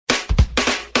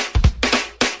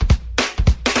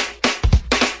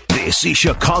This is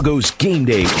Chicago's Game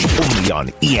Day, only on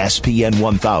ESPN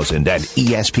 1000 and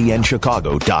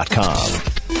ESPNChicago.com.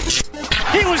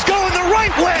 He was going the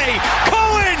right way.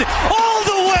 Cohen all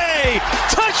the way.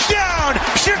 Touchdown,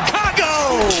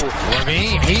 Chicago.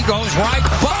 Levine, he goes right.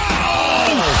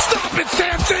 Oh! Stop it,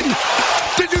 Sampson.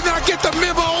 Did you not get the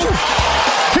memo?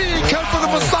 He didn't come for the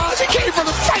massage. He came for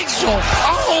the facial.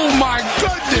 Oh, my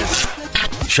goodness.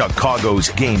 Chicago's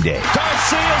Game Day.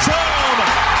 Garcia's home.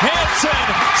 Hansen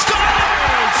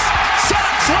scores.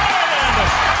 Sox win.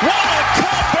 What a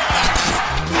comeback.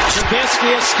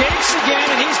 Trubisky escapes again,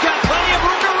 and he's got plenty of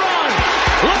room to run.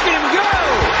 Look at him go.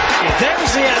 And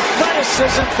there's the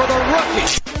athleticism for the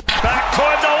rookie. Back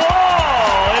toward the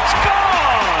wall. It's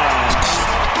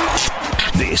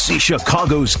gone. This is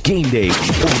Chicago's Game Day,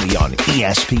 only on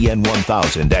ESPN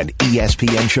 1000 and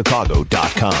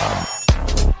ESPNChicago.com.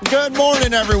 Good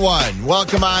morning, everyone.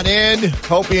 Welcome on in.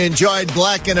 Hope you enjoyed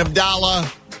Black and Abdallah.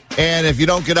 And if you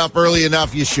don't get up early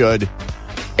enough, you should.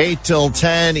 8 till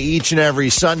 10 each and every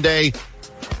Sunday.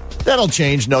 That'll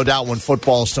change, no doubt, when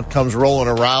football comes rolling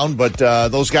around. But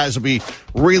those guys will be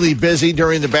really busy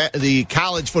during the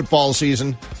college football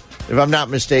season, if I'm not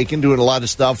mistaken, doing a lot of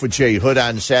stuff with Jay Hood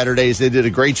on Saturdays. They did a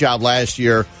great job last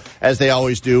year, as they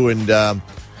always do. And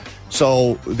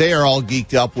so they are all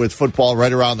geeked up with football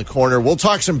right around the corner. We'll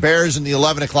talk some Bears in the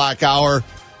 11 o'clock hour.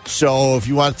 So if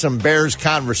you want some Bears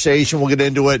conversation, we'll get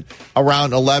into it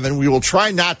around 11. We will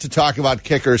try not to talk about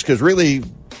kickers because really,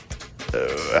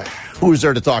 who is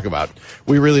there to talk about?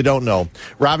 We really don't know.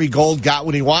 Robbie Gould got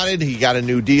what he wanted. He got a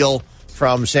new deal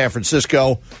from San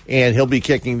Francisco, and he'll be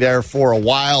kicking there for a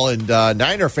while. And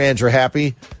Niner fans are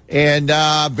happy, and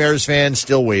Bears fans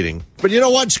still waiting. But you know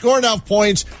what? Score enough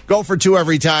points. Go for two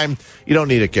every time. You don't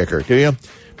need a kicker, do you?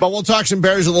 But we'll talk some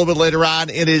Bears a little bit later on.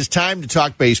 It is time to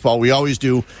talk baseball. We always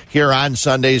do here on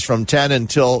Sundays from 10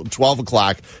 until 12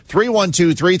 o'clock.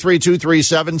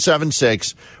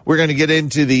 312-332-3776. We're going to get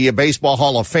into the Baseball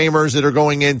Hall of Famers that are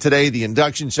going in today, the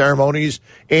induction ceremonies,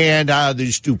 and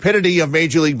the stupidity of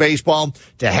Major League Baseball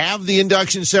to have the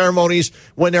induction ceremonies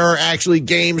when there are actually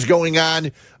games going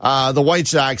on. The White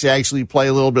Sox actually play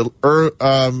a little bit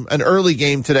an early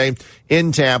game today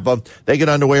in Tampa. They get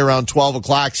underway around 12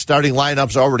 o'clock. Starting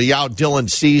lineup's already out. Dylan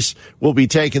Cease will be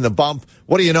taking the bump.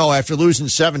 What do you know? After losing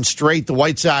 7 straight, the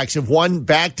White Sox have won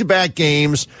back-to-back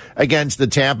games against the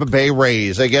Tampa Bay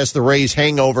Rays. I guess the Rays'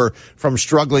 hangover from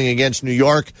struggling against New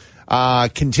York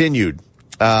continued.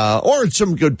 Or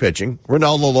some good pitching.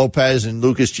 Ronaldo Lopez and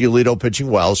Lucas Giolito pitching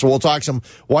well. So we'll talk some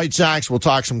White Sox. We'll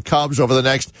talk some Cubs over the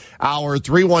next hour.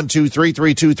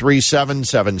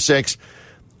 312-332-3776.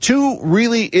 Two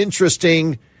really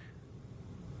interesting,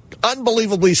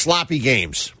 unbelievably sloppy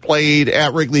games played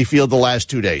at Wrigley Field the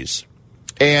last 2 days.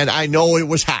 And I know it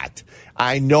was hot.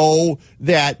 I know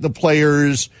that the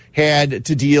players had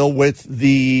to deal with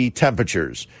the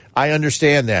temperatures. I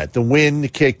understand that. The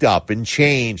wind kicked up and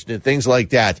changed and things like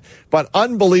that. But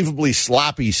unbelievably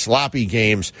sloppy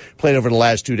games played over the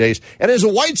last 2 days. And as a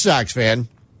White Sox fan,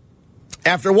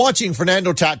 after watching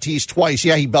Fernando Tatis twice,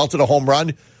 yeah, he belted a home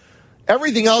run.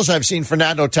 Everything else I've seen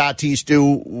Fernando Tatis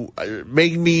do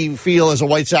made me feel as a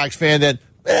White Sox fan that,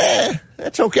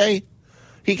 that's okay.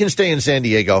 He can stay in San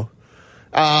Diego.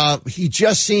 He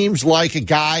just seems like a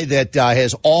guy that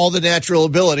has all the natural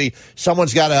ability.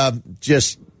 Someone's got to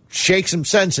just shake some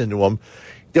sense into him.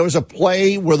 There was a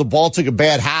play where the ball took a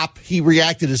bad hop. He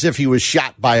reacted as if he was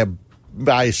shot by a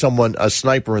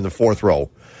sniper in the fourth row.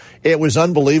 It was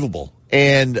unbelievable.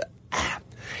 And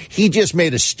he just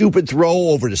made a stupid throw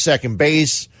over to second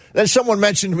base. Then someone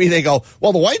mentioned to me, they go,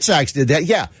 well, the White Sox did that.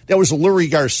 Yeah, that was Lurie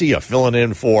Garcia filling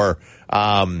in for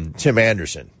Tim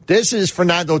Anderson. This is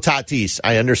Fernando Tatis.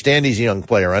 I understand he's a young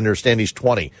player. I understand he's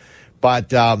 20.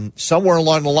 But somewhere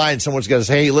along the line, someone's got to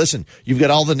say, hey, listen, you've got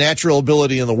all the natural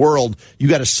ability in the world. You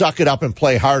got to suck it up and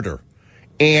play harder.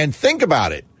 And think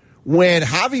about it. When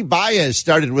Javi Baez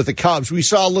started with the Cubs, we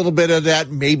saw a little bit of that,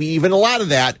 maybe even a lot of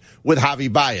that with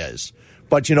Javi Baez.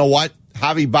 But you know what?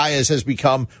 Javi Baez has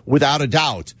become, without a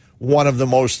doubt, one of the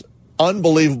most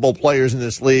unbelievable players in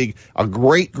this league. A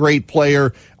great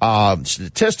player,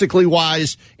 statistically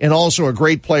wise, and also a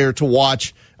great player to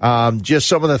watch. Just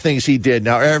some of the things he did.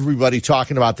 Now, everybody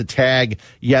talking about the tag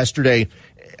yesterday.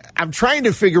 I'm trying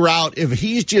to figure out if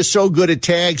he's just so good at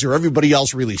tags or everybody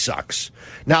else really sucks.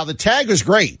 Now, the tag was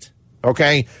great,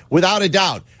 okay? Without a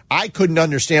doubt. I couldn't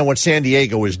understand what San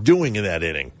Diego was doing in that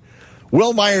inning.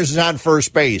 Will Myers is on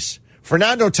first base.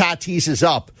 Fernando Tatis is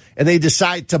up, and they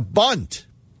decide to bunt.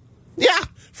 Yeah,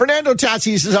 Fernando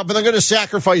Tatis is up, and they're going to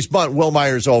sacrifice bunt. Will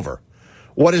Myers over.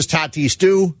 What does Tatis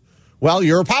do? Well,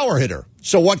 you're a power hitter.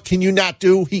 So what can you not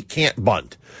do? He can't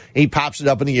bunt. He pops it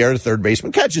up in the air. The third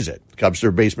baseman catches it. Cubs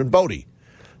third baseman Bodie.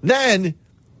 Then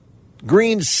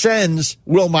Green sends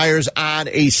Will Myers on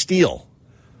a steal.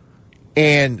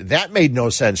 And that made no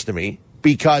sense to me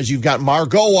because you've got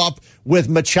Margot up with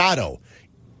Machado.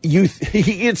 He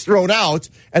gets thrown out,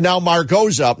 and now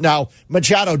Margot's up. Now,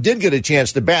 Machado did get a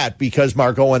chance to bat because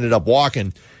Margot ended up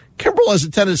walking. Kimbrel has a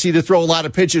tendency to throw a lot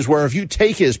of pitches where if you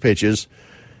take his pitches,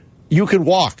 you can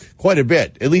walk quite a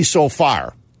bit, at least so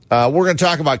far. We're going to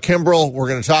talk about Kimbrel. We're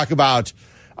going to talk about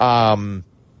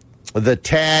the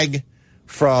tag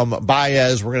from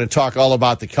Baez. We're going to talk all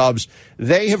about the Cubs.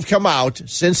 They have come out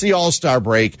since the All-Star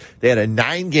break. They had a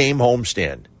 9-game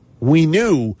homestand. We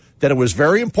knew that it was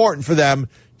very important for them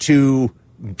to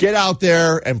get out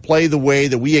there and play the way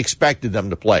that we expected them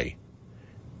to play.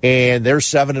 And they're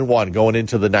 7-1 going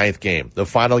into the 9th game, the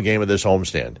final game of this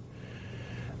homestand.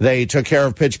 They took care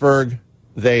of Pittsburgh.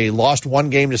 They lost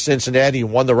 1 game to Cincinnati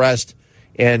and won the rest.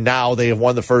 And now they have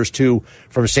won the first 2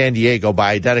 from San Diego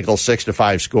by identical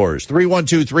 6-5 scores.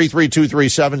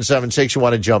 312-332-3776. You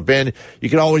want to jump in? You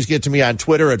can always get to me on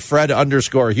Twitter at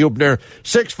Fred_Huebner.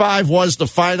 6-5 was the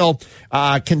final.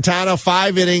 Quintana,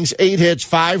 5 innings, 8 hits,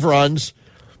 5 runs.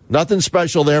 Nothing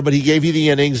special there, but he gave you the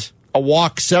innings. A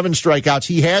walk, 7 strikeouts.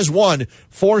 He has won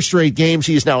 4 straight games.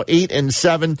 He is now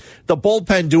 8-7. The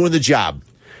bullpen doing the job.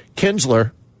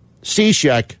 Kinsler,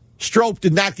 Cishek, Strop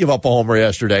did not give up a homer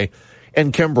yesterday.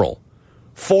 And Kimbrel,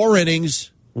 4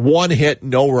 innings, 1 hit,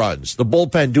 no runs. The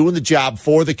bullpen doing the job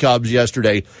for the Cubs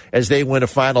yesterday as they win a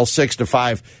final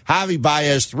 6-5. Javi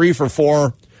Baez, 3 for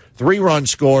 4, 3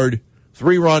 runs scored,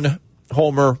 3-run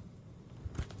homer,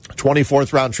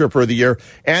 24th round tripper of the year.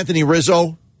 Anthony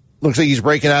Rizzo, looks like he's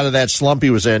breaking out of that slump he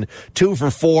was in. 2 for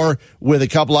 4 with a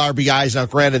couple RBIs. Now,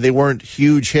 granted, they weren't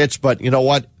huge hits, but you know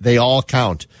what? They all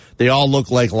count. They all look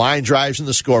like line drives in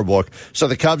the scorebook. So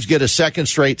the Cubs get a second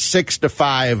straight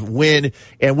 6-5 win.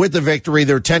 And with the victory,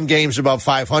 they're 10 games above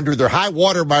 500. Their high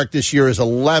water mark this year is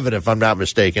 11, if I'm not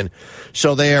mistaken.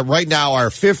 So they are right now are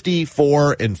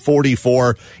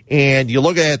 54-44. And you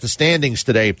look at the standings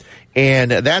today,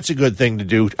 and that's a good thing to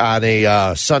do on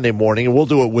a Sunday morning. And we'll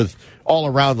do it with all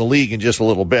around the league in just a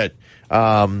little bit.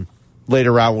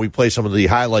 Later on when we play some of the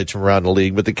highlights from around the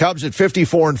league. But the Cubs at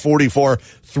 54-44,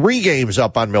 3 games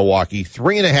up on Milwaukee,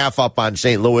 3.5 up on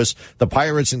St. Louis. The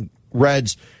Pirates and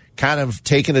Reds kind of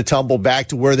taking a tumble back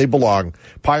to where they belong.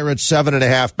 Pirates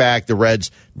 7.5 back, the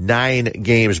Reds 9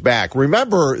 games back.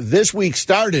 Remember, this week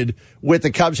started with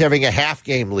the Cubs having a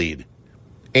half-game lead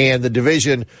and the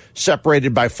division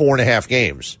separated by 4.5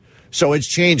 games. So it's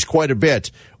changed quite a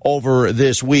bit over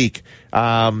this week.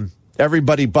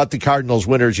 Everybody but the Cardinals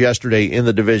winners yesterday in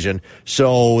the division.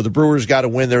 So the Brewers got to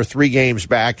win. They're 3 games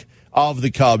back of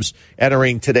the Cubs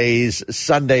entering today's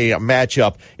Sunday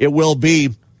matchup. It will be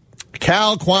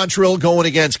Cal Quantrill going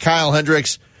against Kyle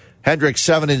Hendricks. Hendricks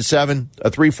 7-7, a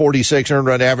 346 earned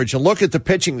run average. And look at the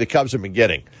pitching the Cubs have been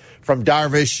getting. From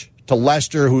Darvish to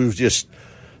Lester, who's just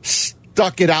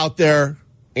stuck it out there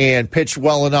and pitched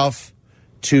well enough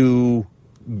to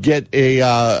get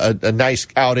a nice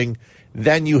outing.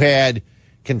 Then you had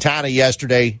Quintana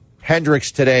yesterday,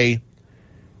 Hendricks today.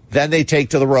 Then they take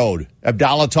to the road.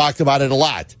 Abdallah talked about it a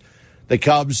lot. The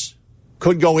Cubs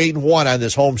could go 8-1 on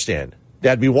this homestand.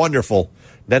 That'd be wonderful.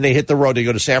 Then they hit the road. They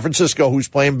go to San Francisco, who's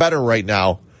playing better right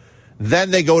now.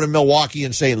 Then they go to Milwaukee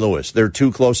and St. Louis, their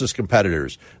 2 closest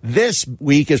competitors. This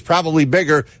week is probably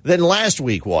bigger than last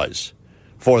week was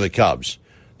for the Cubs.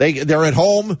 They're at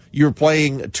home. You're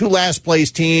playing 2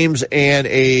 last-place teams and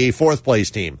a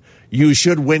 4th-place team. You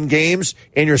should win games,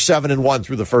 and you're 7-1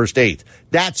 through the first 8.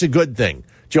 That's a good thing.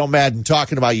 Joe Madden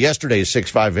talking about yesterday's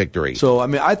 6-5 victory. So,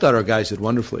 I thought our guys did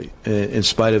wonderfully in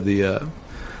spite of the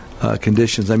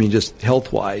conditions. Just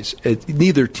health-wise.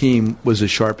 Neither team was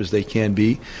as sharp as they can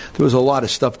be. There was a lot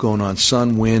of stuff going on.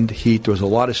 Sun, wind, heat. There was a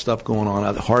lot of stuff going on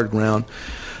on the hard ground.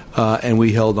 And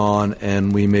we held on,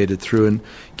 and we made it through. And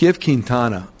give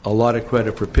Quintana a lot of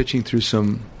credit for pitching through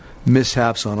some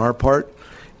mishaps on our part,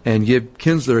 and give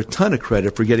Kinsler a ton of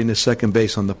credit for getting to second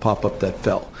base on the pop-up that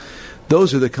fell.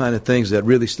 Those are the kind of things that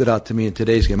really stood out to me in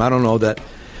today's game. I don't know that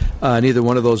neither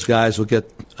one of those guys will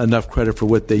get enough credit for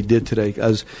what they did today,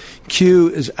 because Q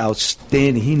is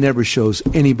outstanding. He never shows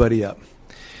anybody up.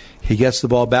 He gets the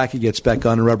ball back, he gets back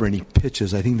on the rubber, and he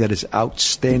pitches. I think that is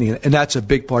outstanding. And that's a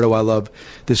big part of why I love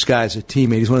this guy as a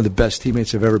teammate. He's one of the best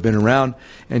teammates I've ever been around.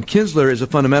 And Kinsler is a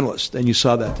fundamentalist, and you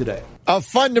saw that today. A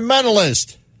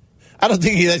fundamentalist. I don't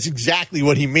think that's exactly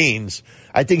what he means.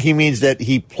 I think he means that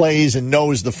he plays and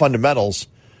knows the fundamentals.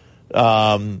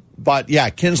 But, yeah,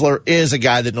 Kinsler is a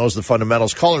guy that knows the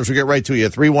fundamentals. Callers, we'll get right to you.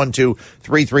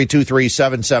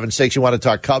 312-332-3776. You want to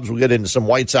talk Cubs, we'll get into some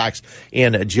White Sox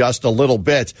in just a little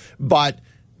bit. But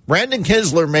Brandon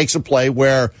Kinsler makes a play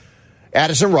where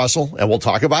Addison Russell, and we'll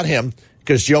talk about him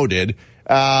because Joe did,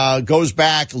 goes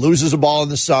back, loses a ball in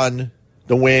the sun,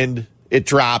 the wind, it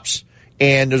drops,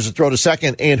 and there's a throw to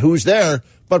second, and who's there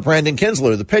but Brandon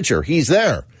Kinsler, the pitcher? He's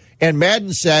there. And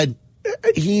Madden said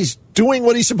he's doing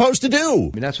what he's supposed to do.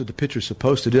 I mean, that's what the pitcher's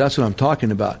supposed to do. That's what I'm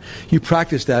talking about. You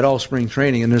practice that all spring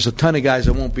training, and there's a ton of guys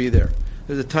that won't be there.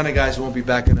 There's a ton of guys that won't be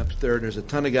backing up third. There's a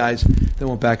ton of guys that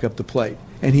won't back up the plate.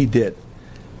 And he did.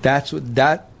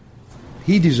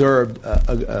 He deserved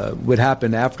what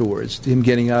happened afterwards, him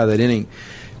getting out of that inning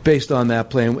based on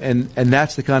that play. And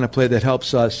that's the kind of play that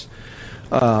helps us,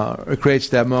 creates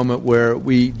that moment where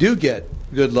we do get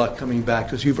good luck coming back,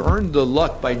 because you've earned the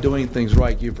luck by doing things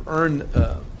right. You've earned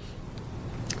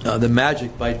the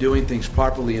magic by doing things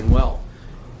properly and well.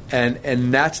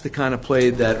 And that's the kind of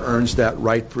play that earns that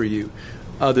right for you,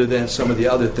 other than some of the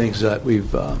other things that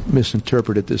we've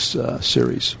misinterpreted this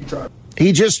series.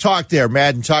 He just talked there,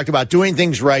 Madden talked about doing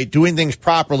things right, doing things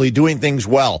properly, doing things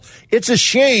well. It's a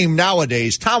shame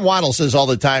nowadays. Tom Waddle says all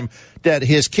the time that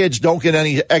his kids don't get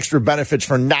any extra benefits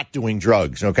for not doing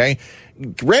drugs, okay?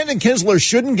 Brandon Kinsler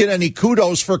shouldn't get any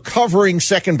kudos for covering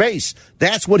second base.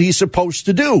 That's what he's supposed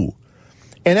to do.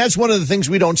 And that's one of the things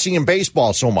we don't see in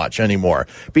baseball so much anymore,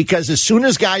 because as soon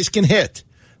as guys can hit,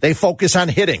 they focus on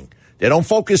hitting. They don't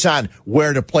focus on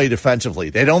where to play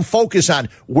defensively. They don't focus on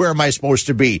where am I supposed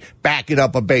to be, backing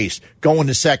up a base, going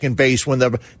to second base when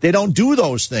they don't do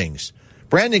those things.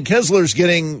 Brandon Kinsler's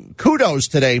getting kudos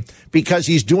today because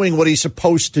he's doing what he's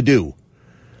supposed to do.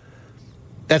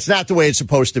 That's not the way it's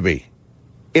supposed to be.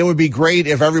 It would be great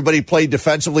if everybody played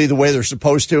defensively the way they're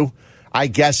supposed to. I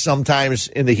guess sometimes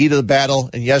in the heat of the battle,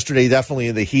 and yesterday definitely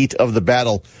in the heat of the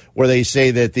battle, where they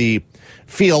say that the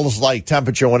feels like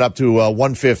temperature went up to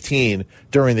 115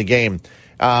 during the game,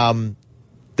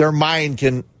 their mind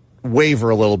can waver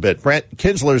a little bit.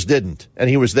 Kinsler's didn't, and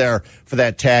he was there for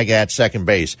that tag at second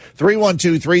base.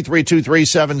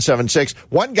 312-332-3776.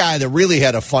 One guy that really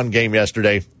had a fun game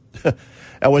yesterday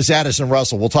was Addison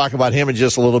Russell. We'll talk about him in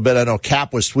just a little bit. I know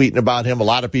Cap was tweeting about him. A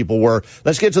lot of people were.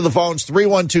 Let's get to the phones.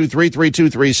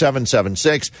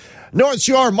 312-332-3776. North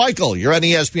Shore, Michael, you're on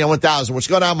ESPN 1000. What's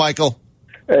going on, Michael?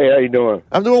 Hey, how you doing?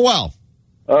 I'm doing well.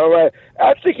 All right.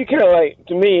 I think you kind of like,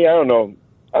 to me, I don't know.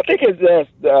 I think it's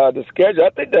the schedule. I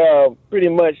think pretty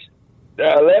much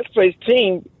last place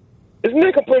team, isn't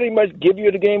they can pretty much give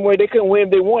you the game where they couldn't win if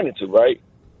they wanted to, right?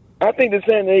 I think the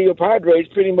San Diego Padres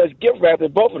pretty much gift wrapped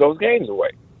both of those games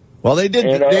away. Well, they did.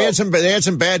 And, they had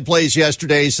some bad plays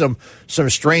yesterday, some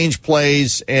strange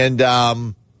plays, and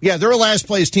they're a last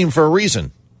place team for a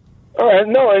reason. All right,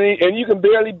 no, and you can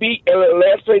barely beat a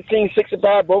last place team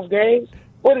 6-5 both games.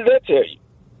 What does that tell you?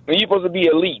 And you're supposed to be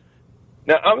elite.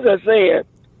 Now, I'm just saying,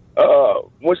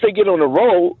 once they get on the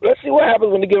road, let's see what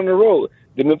happens when they get on the road.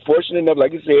 They've been fortunate enough,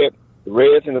 like you said, the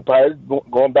Reds and the Pirates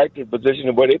going back to the position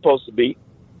of where they're supposed to be.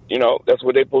 You know, that's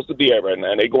where they're supposed to be at right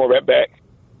now. They're going right back.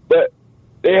 But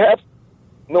they have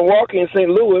Milwaukee and St.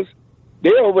 Louis.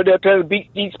 They're over there trying to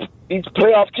beat these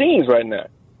playoff teams right now.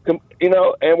 You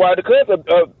know, and while the Cubs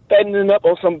are fattening up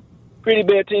on some pretty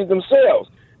bad teams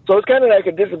themselves. So it's kind of like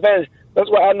a disadvantage. That's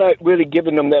why I'm not really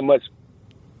giving them that much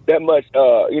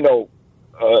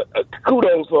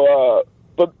kudos for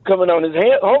coming on his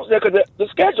hopes there, because the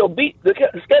schedule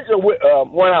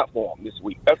went out for him this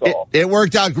week. That's all. It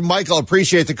worked out, Michael.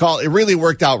 Appreciate the call. It really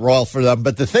worked out royal for them.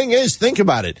 But the thing is, think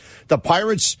about it. The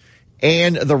Pirates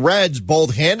and the Reds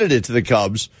both handed it to the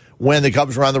Cubs when the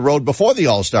Cubs were on the road before the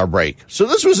All-Star break. So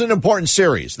this was an important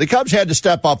series. The Cubs had to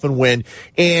step up and win,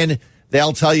 and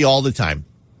they'll tell you all the time,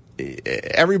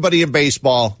 everybody in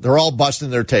baseball, they're all busting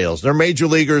their tails. They're major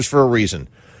leaguers for a reason.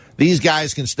 These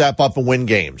guys can step up and win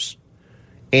games.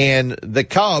 And the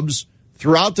Cubs,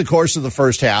 throughout the course of the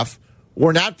first half,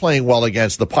 were not playing well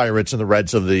against the Pirates and the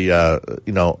Reds of the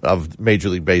of Major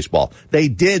League Baseball. They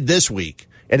did this week,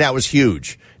 and that was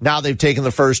huge. Now they've taken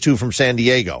the first two from San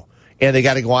Diego, and they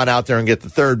got to go on out there and get the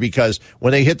third, because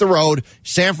when they hit the road,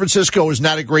 San Francisco is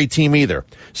not a great team either.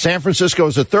 San Francisco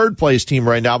is a third-place team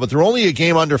right now, but they're only a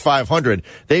game under 500.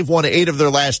 They've won 8 of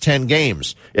their last 10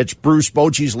 games. It's Bruce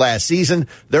Bochy's last season.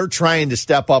 They're trying to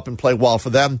step up and play well for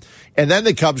them. And then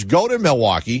the Cubs go to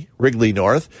Milwaukee, Wrigley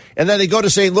North, and then they go to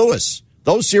St. Louis.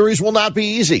 Those series will not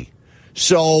be easy.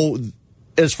 So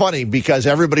it's funny because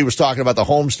everybody was talking about the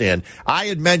homestand. I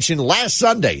had mentioned last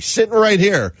Sunday, sitting right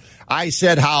here, I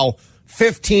said how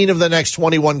 15 of the next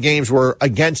 21 games were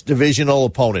against divisional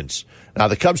opponents. Now,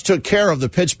 the Cubs took care of the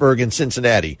Pittsburgh and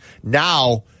Cincinnati.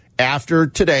 Now, after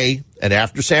today and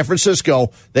after San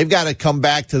Francisco, they've got to come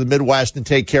back to the Midwest and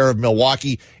take care of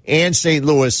Milwaukee and St.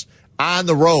 Louis on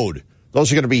the road.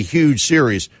 Those are going to be huge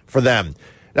series for them.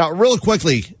 Now, real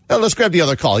quickly, let's grab the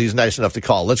other call. He's nice enough to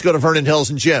call. Let's go to Vernon Hills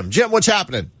and Jim. Jim, what's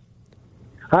happening?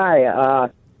 Hi.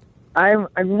 I'm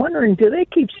wondering, do they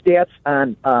keep stats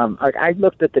on? I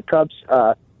looked at the Cubs.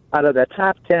 Out of the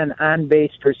top 10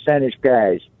 on-base percentage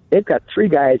guys, they've got 3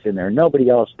 guys in there. Nobody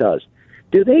else does.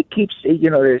 Do they keep?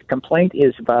 Their complaint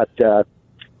is about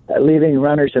leaving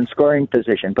runners in scoring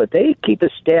position, but they keep a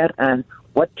stat on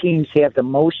what teams have the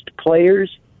most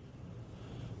players.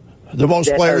 The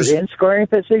most players are in scoring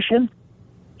position.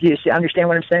 Do you understand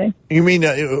what I'm saying? You mean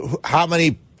how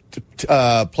many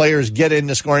players get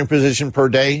into scoring position per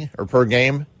day or per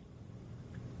game?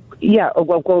 Yeah.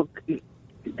 Well,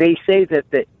 they say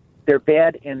that they're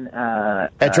bad in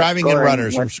at driving in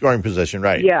runners from scoring position,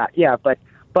 right? Yeah. But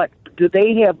do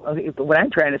they have? What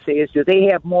I'm trying to say is, do they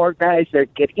have more guys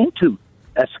that get into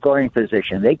a scoring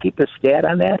position? They keep a stat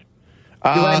on that. Do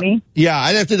you know what I mean? Yeah,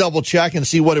 I'd have to double check and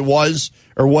see what it was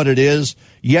or what it is.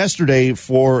 Yesterday,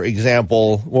 for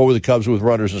example, what were the Cubs with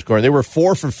runners in scoring? They were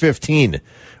 4 for 15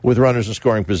 with runners in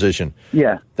scoring position.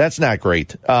 Yeah. That's not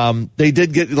great. They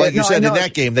did get, like you said, in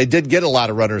that game, they did get a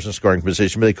lot of runners in scoring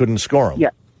position, but they couldn't score them. Yeah.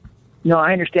 No,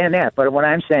 I understand that. But what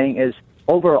I'm saying is,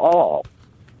 overall,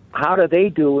 how do they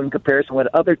do in comparison with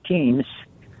other teams?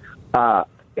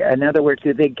 In other words,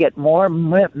 do they get more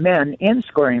men in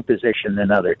scoring position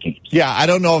than other teams? Yeah, I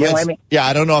don't know if that's, yeah,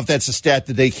 I don't know if that's a stat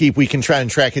that they keep. We can try and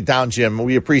track it down, Jim.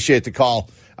 We appreciate the call.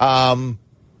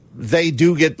 They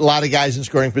do get a lot of guys in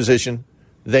scoring position.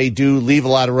 They do leave a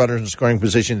lot of runners in scoring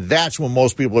position. That's what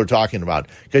most people are talking about,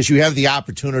 because you have the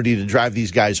opportunity to drive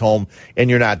these guys home, and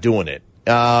you're not doing it.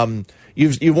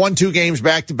 You've won 2 games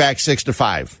back-to-back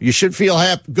 6-5. You should feel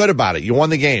good about it. You won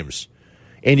the games,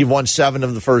 and you've won 7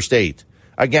 of the first 8.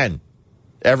 Again,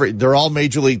 they're all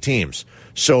major league teams.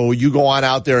 So you go on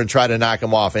out there and try to knock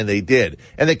them off, and they did.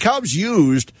 And the Cubs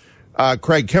used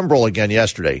Craig Kimbrell again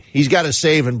yesterday. He's got a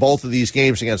save in both of these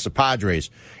games against the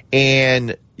Padres.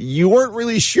 And you weren't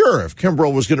really sure if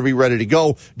Kimbrell was going to be ready to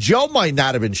go. Joe might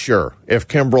not have been sure if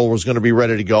Kimbrell was going to be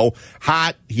ready to go.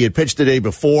 Hot. He had pitched the day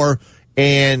before.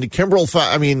 And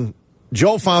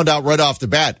Joe found out right off the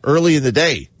bat early in the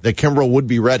day that Kimbrell would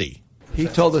be ready. He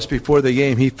told us before the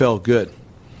game he felt good.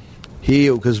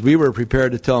 Because we were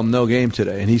prepared to tell him no game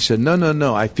today. And he said,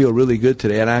 no, I feel really good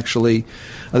today. And actually,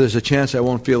 there's a chance I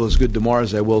won't feel as good tomorrow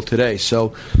as I will today.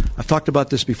 So I've talked about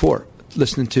this before,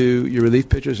 listening to your relief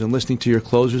pitchers and listening to your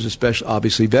closers, especially,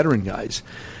 obviously, veteran guys.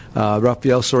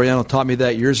 Rafael Soriano taught me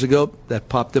that years ago. That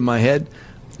popped in my head.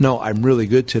 No, I'm really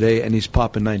good today, and he's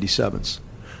popping 97s.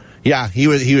 Yeah, he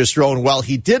was throwing well.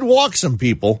 He did walk some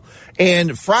people.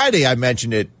 And Friday, I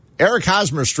mentioned it, Eric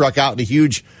Hosmer struck out in a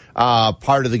huge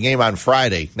part of the game on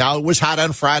Friday. Now, it was hot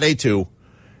on Friday, too,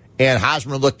 and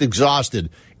Hosmer looked exhausted.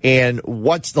 And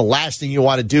what's the last thing you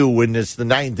want to do when it's the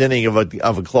 9th inning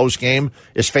of a close game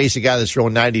is face a guy that's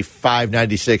throwing 95,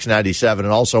 96, 97,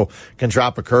 and also can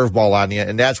drop a curveball on you.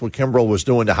 And that's what Kimbrell was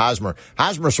doing to Hosmer.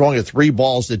 Hosmer throwing at 3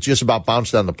 balls that just about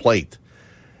bounced on the plate.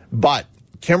 But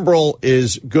Kimbrell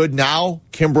is good now.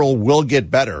 Kimbrell will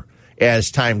get better as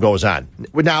time goes on.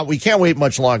 Now, we can't wait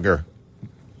much longer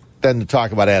than to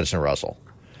talk about Addison Russell.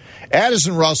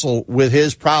 Addison Russell, with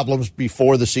his problems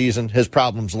before the season, his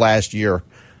problems last year,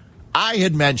 I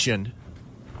had mentioned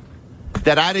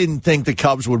that I didn't think the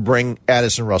Cubs would bring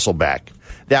Addison Russell back.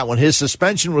 That when his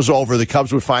suspension was over, the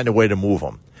Cubs would find a way to move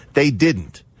him. They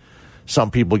didn't.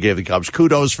 Some people gave the Cubs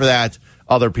kudos for that.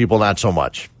 Other people, not so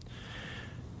much.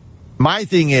 My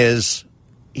thing is,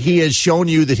 he has shown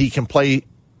you that he can play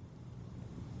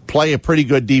a pretty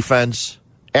good defense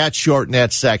at short and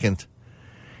at second.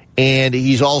 And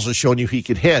he's also shown you he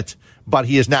could hit, but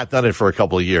he has not done it for a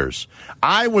couple of years.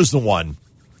 I was the one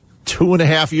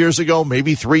 2.5 years ago,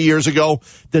 maybe 3 years ago,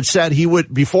 that said he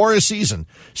would, before his season,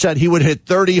 said he would hit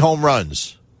 30 home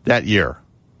runs that year.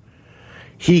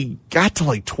 He got to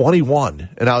like 21,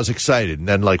 and I was excited. And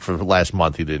then, like, for the last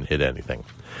month, he didn't hit anything.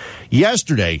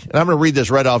 Yesterday, and I'm going to read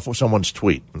this right off of someone's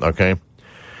tweet, okay?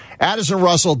 Addison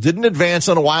Russell didn't advance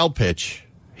on a wild pitch.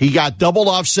 He got doubled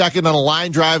off second on a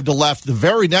line drive to left the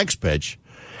very next pitch.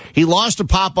 He lost a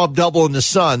pop-up double in the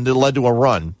sun that led to a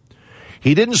run.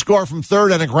 He didn't score from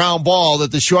third on a ground ball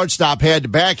that the shortstop had to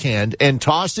backhand and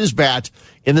tossed his bat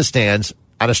in the stands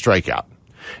on a strikeout.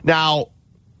 Now,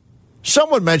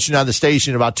 someone mentioned on the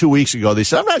station about 2 weeks ago, they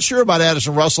said, I'm not sure about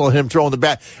Addison Russell and him throwing the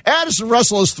bat. Addison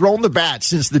Russell has thrown the bat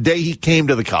since the day he came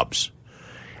to the Cubs.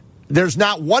 There's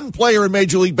not one player in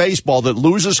Major League Baseball that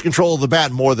loses control of the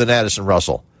bat more than Addison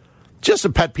Russell. Just a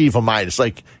pet peeve of mine. It's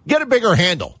like, get a bigger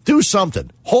handle. Do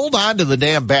something. Hold on to the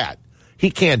damn bat.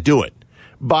 He can't do it.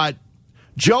 But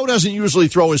Joe doesn't usually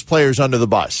throw his players under the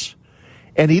bus.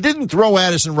 And he didn't throw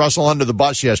Addison Russell under the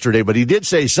bus yesterday, but he did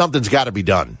say something's got to be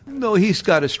done. No, he's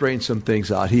got to straighten some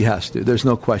things out. He has to. There's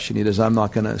no question he does. I'm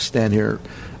not going to stand here.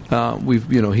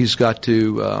 He's got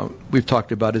to. We've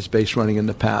talked about his base running in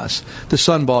the past. The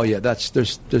sun ball,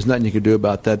 there's nothing you can do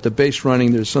about that. The base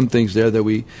running, there's some things there that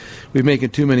we're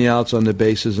making too many outs on the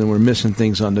bases, and we're missing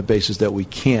things on the bases that we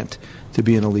can't to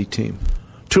be an elite team.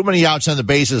 Too many outs on the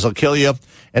bases will kill you,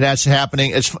 and that's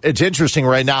happening. It's interesting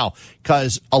right now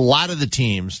because a lot of the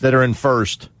teams that are in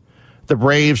first, the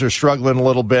Braves are struggling a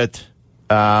little bit.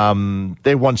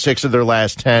 They won 6 of their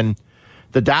last 10.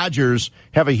 The Dodgers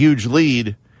have a huge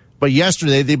lead, but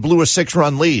yesterday they blew a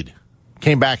 6-run lead,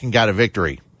 came back and got a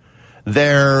victory.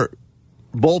 Their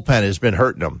bullpen has been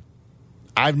hurting them.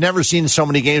 I've never seen so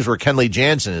many games where Kenley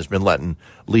Jansen has been letting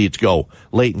leads go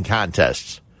late in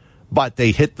contests. But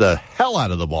they hit the hell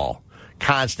out of the ball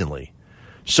constantly.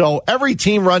 So every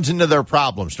team runs into their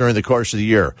problems during the course of the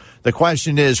year. The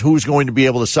question is who's going to be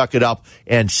able to suck it up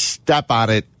and step on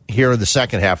it here in the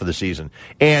second half of the season.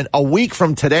 And a week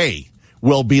from today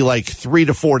will be like 3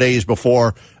 to 4 days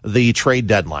before the trade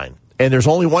deadline. And there's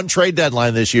only one trade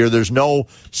deadline this year. There's no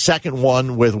second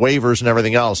one with waivers and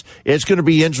everything else. It's going to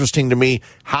be interesting to me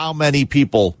how many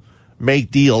people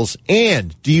make deals.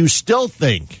 And do you still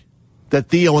think that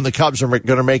Theo and the Cubs are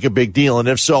going to make a big deal? And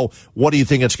if so, what do you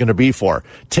think it's going to be for?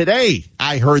 Today,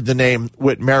 I heard the name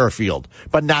Whit Merrifield,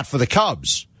 but not for the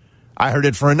Cubs. I heard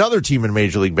it for another team in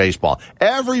Major League Baseball.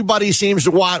 Everybody seems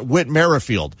to want Whit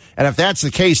Merrifield. And if that's the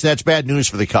case, that's bad news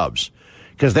for the Cubs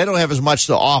because they don't have as much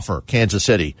to offer Kansas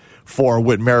City for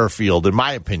Whit Merrifield, in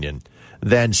my opinion,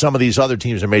 than some of these other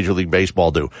teams in Major League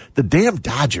Baseball do. The damn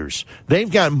Dodgers,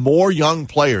 they've got more young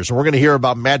players. And we're going to hear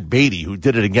about Matt Beatty, who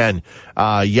did it again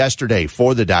yesterday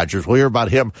for the Dodgers. We'll hear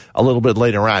about him a little bit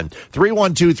later on.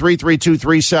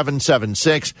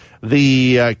 312-332-3776.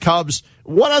 The Cubs.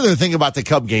 One other thing about the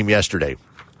Cub game yesterday,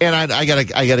 and I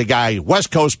got a guy, West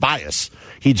Coast bias.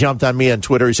 He jumped on me on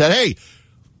Twitter. He said, hey,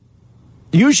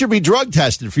 you should be drug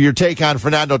tested for your take on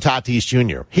Fernando Tatis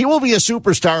Jr. He will be a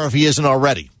superstar if he isn't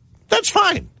already. That's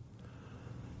fine.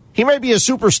 He may be a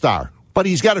superstar, but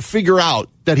he's got to figure out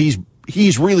that he's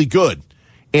really good,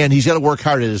 and he's got to work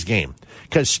hard at his game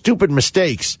because stupid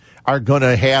mistakes are going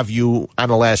to have you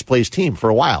on a last-place team for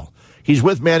a while. He's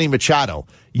with Manny Machado.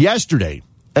 Yesterday,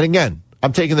 and again,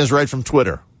 I'm taking this right from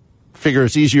Twitter. Figure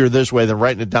it's easier this way than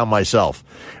writing it down myself.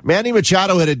 Manny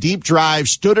Machado had a deep drive,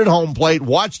 stood at home plate,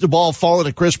 watched the ball fall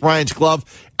into Chris Bryant's glove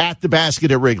at the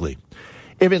basket at Wrigley.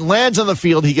 If it lands on the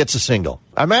field, he gets a single.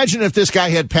 Imagine if this guy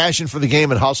had passion for the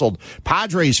game and hustled.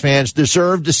 Padres fans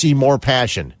deserve to see more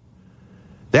passion.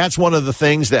 That's one of the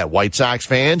things that White Sox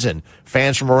fans and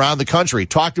fans from around the country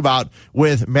talked about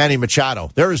with Manny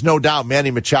Machado. There is no doubt Manny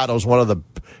Machado is one of the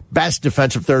best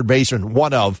defensive third basemen,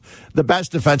 one of the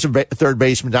best defensive third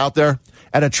basemen out there,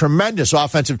 and a tremendous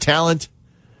offensive talent.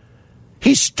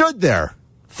 He stood there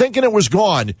thinking it was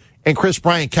gone, and Chris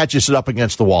Bryant catches it up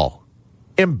against the wall.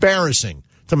 Embarrassing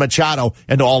to Machado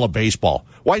and to all of baseball.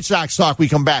 White Sox talk. We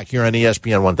come back here on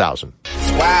ESPN 1000.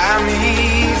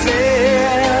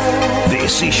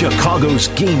 This is Chicago's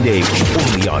Game Day,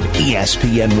 only on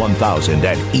ESPN 1000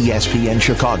 and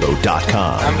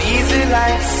ESPNChicago.com. I'm easy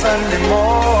like Sunday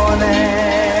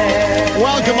morning.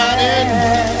 Welcome on in.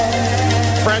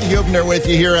 Fred Huebner with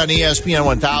you here on ESPN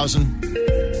 1000.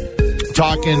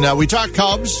 We talk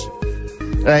Cubs.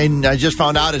 And I just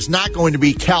found out it's not going to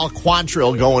be Cal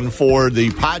Quantrill going for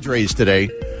the Padres today.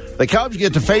 The Cubs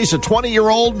get to face a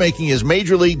 20-year-old making his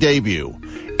major league debut,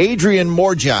 Adrian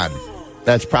Morjan.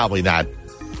 That's probably not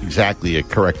exactly a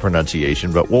correct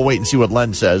pronunciation, but we'll wait and see what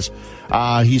Len says.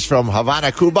 He's from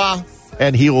Havana, Cuba,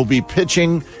 and he will be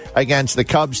pitching against the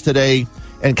Cubs today.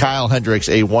 And Kyle Hendricks,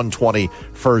 a 120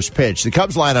 first pitch. The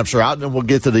Cubs lineups are out, and we'll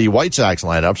get to the White Sox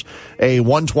lineups. A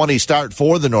 120 start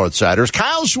for the Northsiders.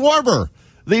 Kyle Schwarber,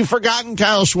 the forgotten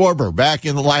Kyle Schwarber, back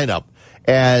in the lineup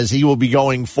as he will be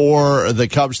going for the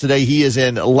Cubs today. He is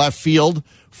in left field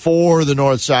for the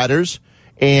Northsiders.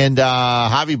 And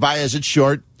Javi Baez at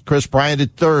short, Chris Bryant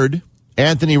at third,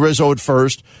 Anthony Rizzo at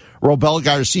first, Robel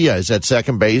Garcia is at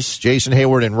second base, Jason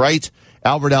Hayward in right,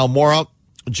 Albert Almora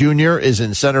Jr. is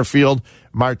in center field,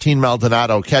 Martin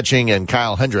Maldonado catching, and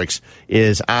Kyle Hendricks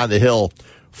is on the hill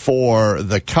for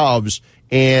the Cubs.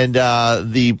 And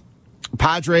the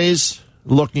Padres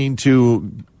looking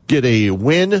to get a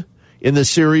win in the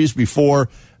series before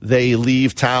they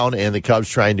leave town, and the Cubs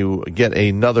trying to get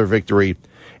another victory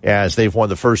as they've won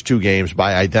the first two games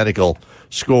by identical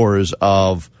scores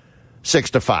of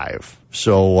 6-5.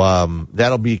 So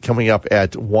that'll be coming up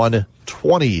at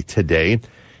 1:20 today.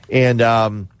 And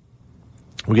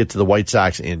we'll get to the White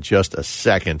Sox in just a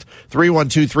second.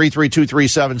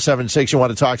 312-332-3776. You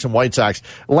want to talk some White Sox.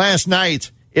 Last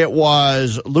night, it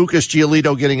was Lucas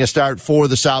Giolito getting a start for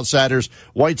the Southsiders.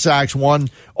 White Sox won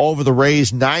over the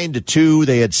Rays 9-2.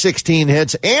 They had 16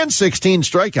 hits and 16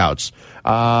 strikeouts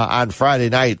on Friday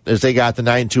night as they got the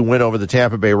 9-2 win over the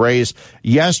Tampa Bay Rays.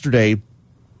 Yesterday,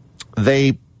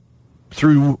 they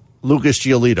threw Lucas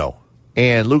Giolito,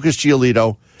 and Lucas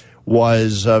Giolito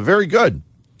was very good.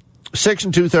 6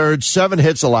 2/3, 7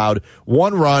 hits allowed,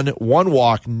 1 run, 1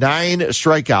 walk, 9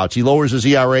 strikeouts. He lowers his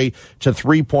ERA to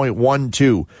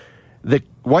 3.12. The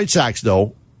White Sox,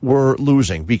 though, were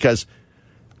losing because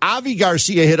Avi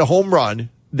Garcia hit a home run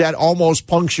that almost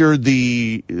punctured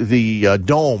the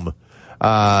dome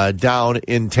down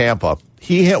in Tampa.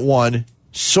 He hit one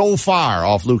so far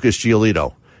off Lucas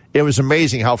Giolito. It was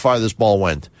amazing how far this ball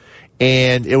went.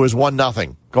 And it was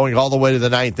 1-0, going all the way to the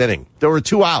 9th inning. There were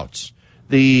 2 outs.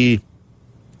 The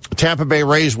Tampa Bay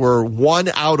Rays were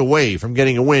 1 out away from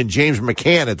getting a win. James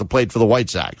McCann at the plate for the White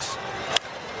Sox.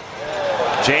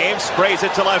 James sprays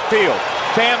it to left field.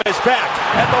 Pham is back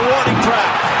at the warning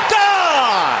track.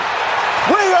 Gone!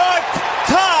 We are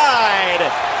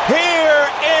tied here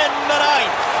in the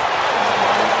 9th.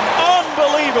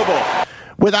 Unbelievable.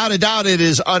 Without a doubt, it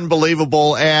is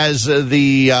unbelievable as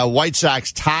the White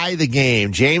Sox tie the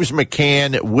game. James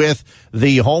McCann with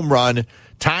the home run,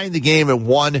 tying the game at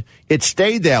 1. It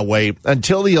stayed that way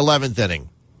until the 11th inning.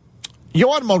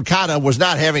 Yoan Moncada was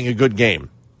not having a good game.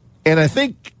 And I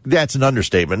think that's an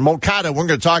understatement. Moncada, we're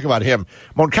going to talk about him.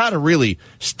 Moncada really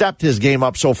stepped his game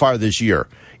up so far this year.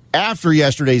 After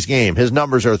yesterday's game, his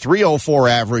numbers are .304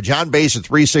 average, on base at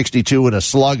 .362, and a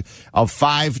slug of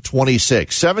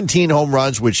 .526. 17 home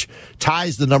runs, which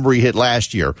ties the number he hit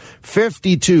last year.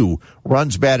 52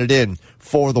 runs batted in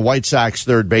for the White Sox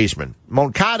third baseman.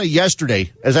 Moncada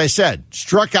yesterday, as I said,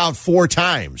 struck out 4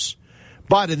 times.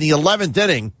 But in the 11th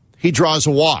inning, he draws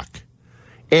a walk.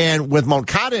 And with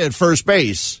Moncada at first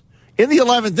base, in the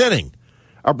 11th inning,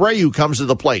 Abreu comes to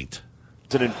the plate.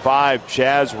 In 5,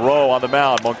 Chaz Rowe on the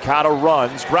mound. Moncada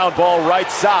runs, ground ball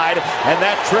right side, and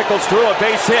that trickles through a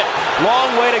base hit.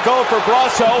 Long way to go for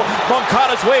Brasso.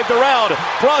 Moncada's waved around.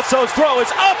 Brasso's throw is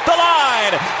up the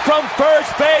line from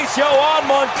first base. Yoan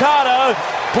Moncada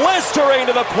blistering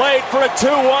to the plate for a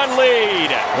 2-1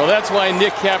 lead. Well, that's why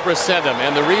Nick Capra sent him,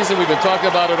 and the reason we've been talking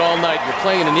about it all night. You're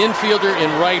playing an infielder in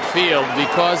right field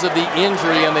because of the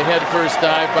injury on the head first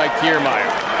dive by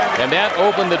Kiermaier. And that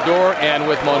opened the door, and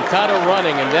with Moncada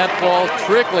running and that ball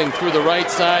trickling through the right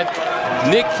side,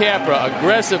 Nick Capra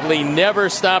aggressively never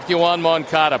stopped Yoan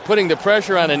Moncada, putting the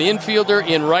pressure on an infielder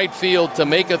in right field to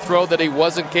make a throw that he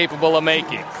wasn't capable of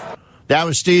making. That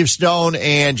was Steve Stone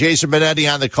and Jason Benetti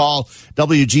on the call.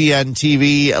 WGN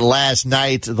TV last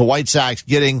night. The White Sox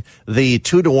getting the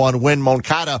 2-1 win.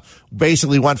 Moncada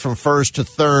basically went from first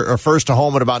to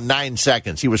home in about 9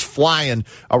 seconds. He was flying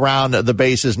around the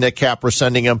bases. Nick Capra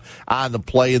sending him on the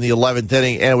play in the 11th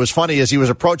inning. And it was funny, as he was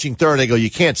approaching third, I go,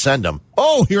 you can't send him.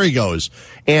 Oh, here he goes.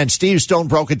 And Steve Stone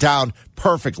broke it down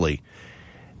perfectly.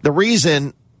 The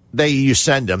reason you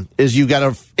send him is you got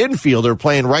an infielder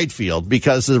playing right field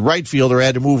because the right fielder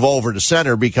had to move over to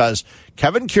center because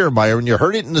Kevin Kiermaier, and you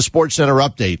heard it in the Sports Center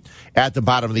update at the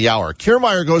bottom of the hour,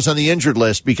 Kiermaier goes on the injured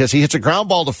list because he hits a ground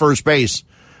ball to first base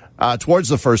towards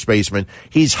the first baseman.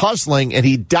 He's hustling and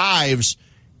he dives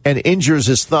and injures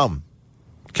his thumb.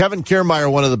 Kevin Kiermaier,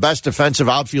 one of the best defensive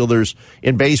outfielders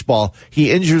in baseball,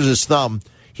 he injures his thumb.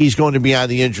 He's going to be on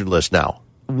the injured list now.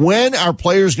 When are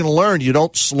players going to learn you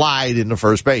don't slide into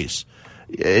first base?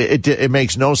 It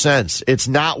makes no sense. It's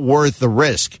not worth the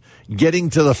risk. Getting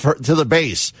to the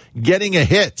base, getting a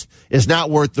hit is not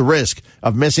worth the risk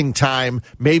of missing time,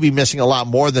 maybe missing a lot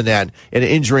more than that, and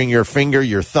injuring your finger,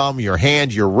 your thumb, your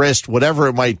hand, your wrist, whatever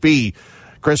it might be.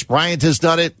 Chris Bryant has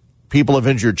done it. People have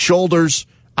injured shoulders.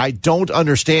 I don't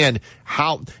understand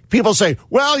how people say,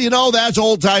 well, that's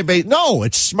old-time baseball. No,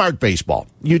 it's smart baseball.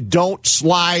 You don't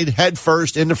slide head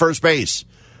first into first base.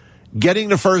 Getting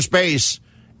to first base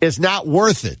is not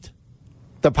worth it.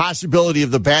 The possibility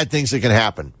of the bad things that can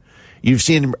happen. You've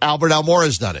seen Albert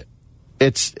Almora's done it.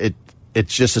 It's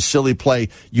just a silly play.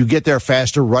 You get there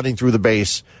faster running through the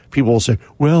base. People will say,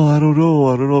 well, I don't know.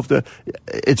 I don't know if that.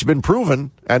 It's been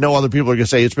proven. I know other people are going to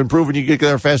say it's been proven you get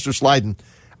there faster sliding.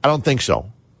 I don't think so.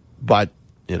 But,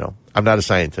 I'm not a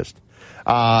scientist.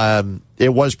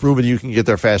 It was proven you can get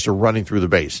there faster running through the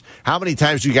base. How many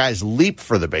times do you guys leap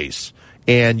for the base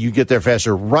and you get there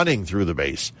faster running through the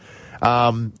base?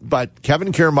 But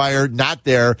Kevin Kiermaier not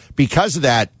there. Because of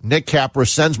that, Nick Capra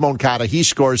sends Moncada. He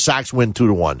scores. Sox win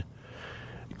 2-1.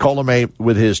 Colomé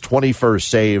with his 21st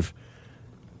save.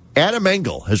 Adam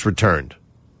Engel has returned.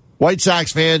 White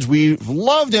Sox fans, we've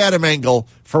loved Adam Engel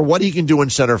for what he can do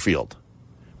in center field,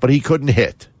 but he couldn't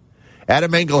hit.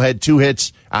 Adam Engel had 2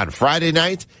 hits on Friday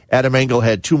night. Adam Engel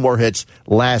had 2 more hits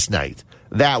last night.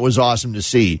 That was awesome to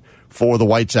see for the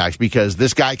White Sox because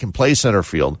this guy can play center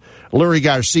field. Lurie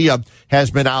Garcia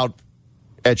has been out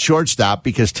at shortstop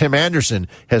because Tim Anderson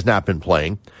has not been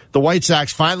playing. The White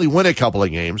Sox finally win a couple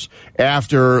of games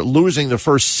after losing the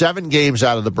first 7 games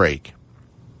out of the break.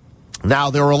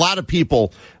 Now, there were a lot of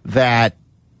people that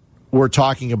were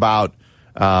talking about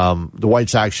the White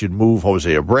Sox should move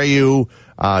Jose Abreu.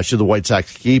 Should the White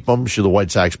Sox keep him? Should the White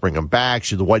Sox bring him back?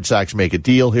 Should the White Sox make a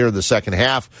deal here in the second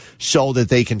half so that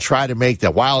they can try to make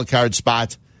that wild card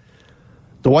spot?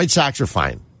 The White Sox are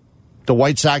fine. The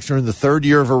White Sox are in the 3rd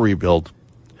year of a rebuild.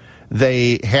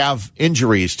 They have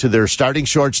injuries to their starting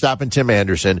shortstop and Tim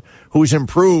Anderson, who's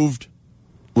improved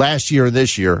last year and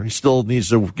this year. He still needs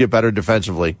to get better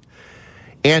defensively.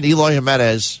 And Eloy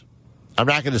Jimenez, I'm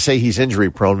not going to say he's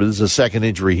injury prone, but this is the second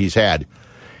injury he's had.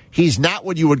 He's not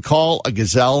what you would call a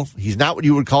gazelle. He's not what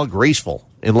you would call graceful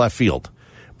in left field.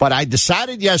 But I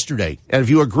decided yesterday, and if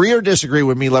you agree or disagree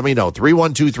with me, let me know.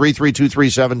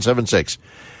 312-332-3776.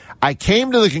 I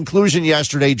came to the conclusion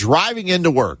yesterday, driving into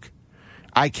work,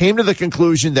 I came to the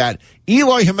conclusion that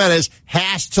Eloy Jimenez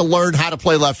has to learn how to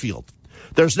play left field.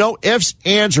 There's no ifs,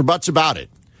 ands, or buts about it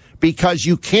because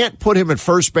you can't put him at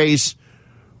first base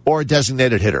or a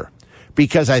designated hitter.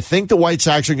 Because I think the White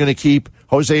Sox are going to keep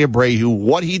Jose Abreu,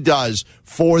 what he does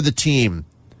for the team,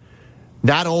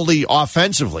 not only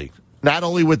offensively, not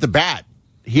only with the bat.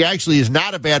 He actually is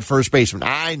not a bad first baseman.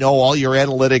 I know all your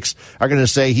analytics are going to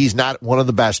say he's not one of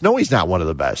the best. No, he's not one of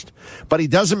the best. But he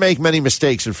doesn't make many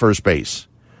mistakes at first base.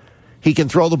 He can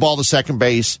throw the ball to second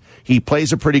base. He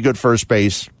plays a pretty good first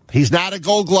base. He's not a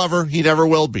Gold Glover. He never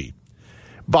will be.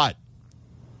 But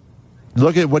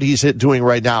look at what he's doing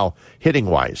right now,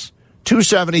 hitting-wise.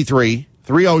 273,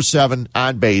 307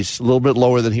 on base, a little bit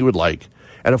lower than he would like,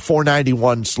 and a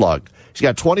 491 slug. He's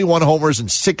got 21 homers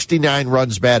and 69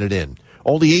 runs batted in.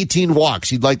 Only 18 walks.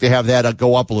 He'd like to have that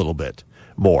go up a little bit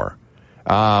more.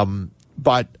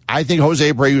 But I think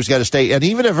Jose Abreu's got to stay. And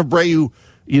even if Abreu,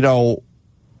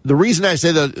 the reason I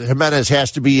say that Jimenez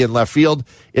has to be in left field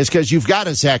is because you've got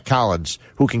a Zach Collins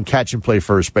who can catch and play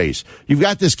first base. You've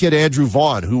got this kid, Andrew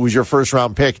Vaughn, who was your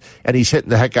first-round pick, and he's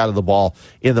hitting the heck out of the ball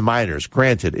in the minors.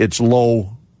 Granted, it's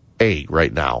low A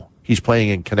right now. He's playing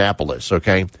in Kannapolis,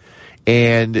 okay?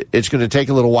 And it's going to take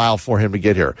a little while for him to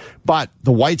get here. But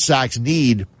the White Sox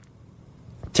need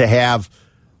to have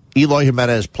Eloy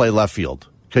Jimenez play left field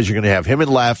because you're going to have him in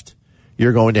left.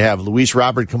 You're going to have Luis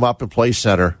Robert come up and play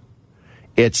center.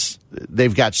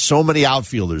 They've got so many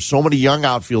outfielders, so many young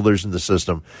outfielders in the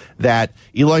system that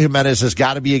Eloy Jimenez has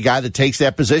got to be a guy that takes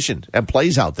that position and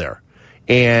plays out there.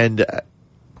 And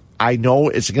I know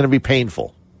it's going to be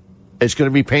painful. It's going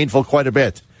to be painful quite a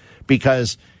bit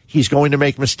because he's going to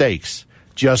make mistakes,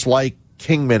 just like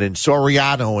Kingman and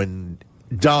Soriano and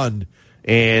Dunn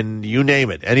and you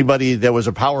name it. Anybody that was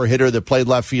a power hitter that played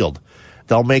left field.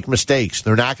 They'll make mistakes.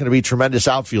 They're not going to be tremendous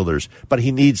outfielders, but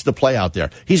he needs to play out there.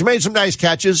 He's made some nice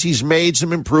catches. He's made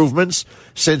some improvements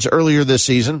since earlier this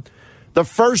season. The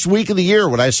first week of the year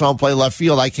when I saw him play left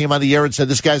field, I came on the air and said,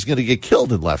 this guy's going to get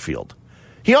killed in left field.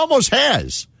 He almost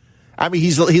has. I mean,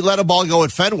 he let a ball go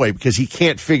at Fenway because he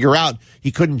can't figure out,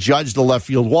 he couldn't judge the left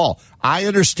field wall. I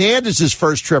understand it's his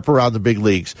first trip around the big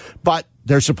leagues, but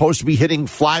they're supposed to be hitting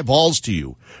fly balls to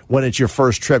you when it's your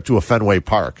first trip to a Fenway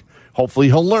Park. Hopefully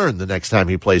he'll learn the next time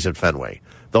he plays at Fenway.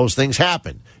 Those things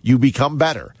happen. You become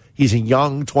better. He's a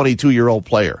young 22-year-old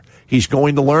player. He's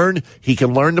going to learn. He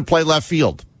can learn to play left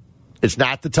field. It's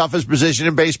not the toughest position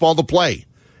in baseball to play.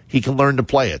 He can learn to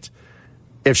play it.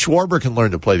 If Schwarber can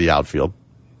learn to play the outfield,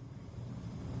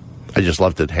 I just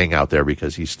love to hang out there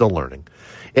because he's still learning.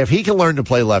 If he can learn to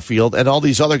play left field, and all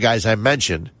these other guys I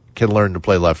mentioned can learn to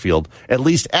play left field, at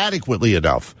least adequately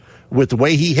enough, with the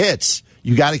way he hits,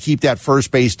 you got to keep that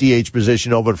first base DH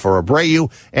position open for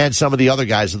Abreu and some of the other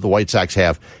guys that the White Sox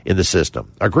have in the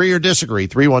system. Agree or disagree?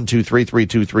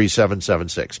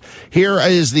 312-332-3776. Here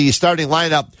is the starting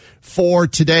lineup for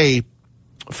today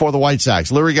for the White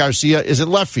Sox. Lurie Garcia is in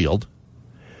left field.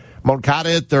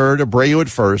 Moncada at third, Abreu at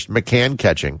first, McCann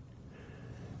catching.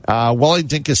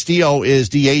 Wellington Castillo is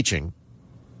DHing.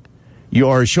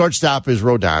 Your shortstop is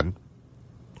Rondon.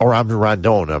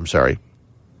 I'm sorry.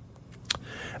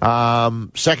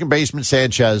 Second baseman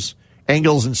Sanchez,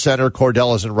 Engels in center,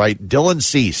 Cordellas in right. Dylan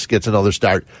Cease gets another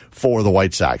start for the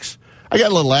White Sox. I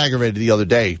got a little aggravated the other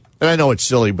day, and I know it's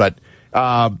silly, but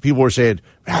people were saying,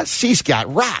 Cease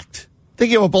got rocked. They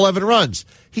gave up 11 runs.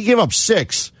 He gave up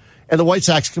 6, and the White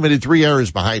Sox committed 3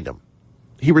 errors behind him.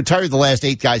 He retired the last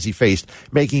 8 guys he faced,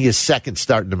 making his second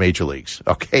start in the major leagues.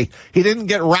 Okay? He didn't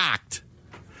get rocked.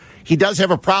 He does have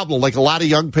a problem, like a lot of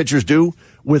young pitchers do,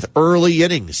 with early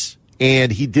innings,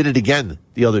 and he did it again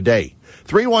the other day.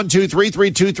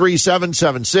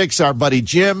 312-332-3776. Our buddy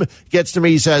Jim gets to me.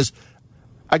 He says,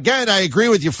 again, I agree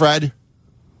with you, Fred.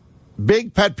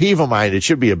 Big pet peeve of mine. It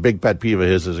should be a big pet peeve of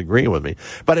his is agreeing with me.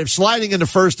 But if sliding into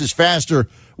first is faster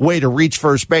way to reach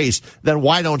first base, then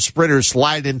why don't sprinters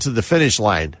slide into the finish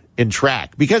line in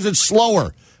track? Because it's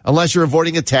slower. Unless you're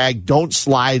avoiding a tag, don't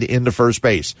slide into first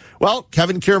base. Well,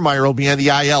 Kevin Kiermaier will be on the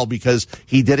IL because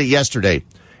he did it yesterday,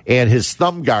 and his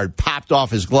thumb guard popped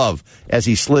off his glove as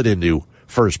he slid into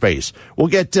first base. We'll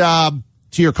get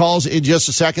to your calls in just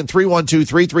a second.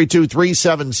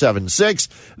 312-332-3776.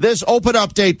 This open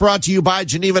update brought to you by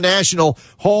Geneva National,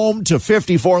 home to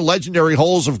 54 legendary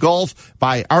holes of golf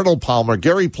by Arnold Palmer,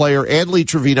 Gary Player, and Lee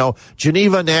Trevino.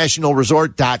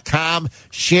 GenevaNationalResort.com.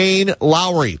 Shane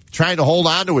Lowry trying to hold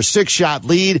on to a 6-shot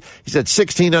lead. He's at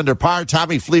 16 under par.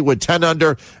 Tommy Fleetwood 10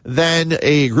 under. Then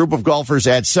a group of golfers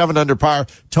at 7 under par.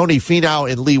 Tony Finau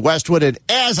and Lee Westwood. And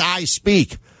as I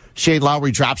speak, Shane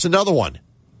Lowry drops another one.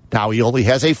 Now he only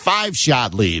has a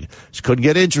 5-shot lead. This could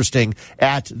get interesting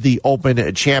at the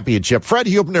Open Championship. Fred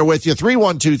Huebner with you,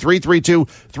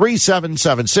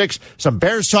 312-332-3776. Some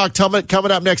Bears talk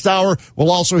coming up next hour.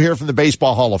 We'll also hear from the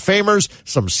Baseball Hall of Famers.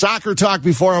 Some soccer talk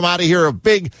before I'm out of here. A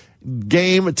big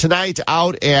game tonight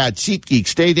out at SeatGeek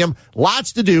Stadium.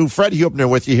 Lots to do. Fred Huebner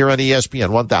with you here on ESPN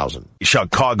 1000.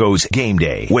 Chicago's Game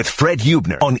Day with Fred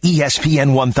Huebner on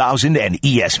ESPN 1000 and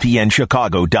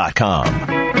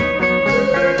ESPNChicago.com.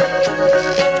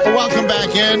 Welcome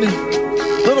back in.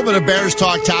 A little bit of Bears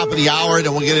talk top of the hour,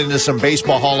 then we'll get into some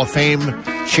Baseball Hall of Fame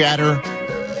chatter.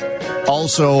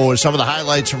 Also, some of the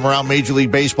highlights from around Major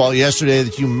League Baseball yesterday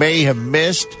that you may have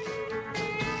missed.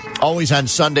 Always on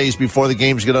Sundays before the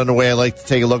games get underway, I like to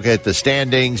take a look at the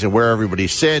standings and where everybody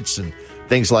sits and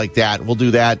things like that. We'll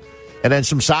do that. And then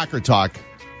some soccer talk.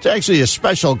 It's actually a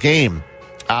special game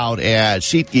out at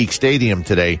SeatGeek Stadium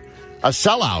today. A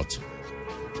sellout.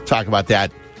 Talk about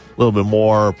that a little bit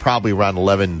more, probably around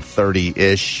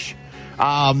 11:30-ish.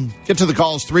 Get to the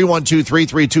calls,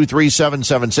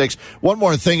 312-332-3776. One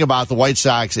more thing about the White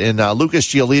Sox and Lucas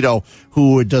Giolito,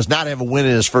 who does not have a win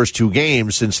in his first 2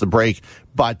 games since the break,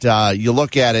 but you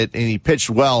look at it, and he pitched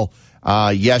well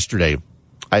yesterday.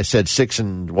 I said 6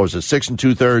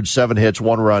 2/3, 7 hits,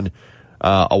 1 run,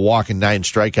 a walk, and 9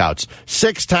 strikeouts.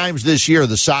 6 times this year,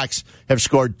 the Sox have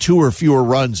scored 2 or fewer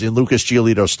runs in Lucas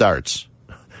Giolito starts.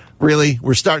 Really?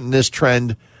 We're starting this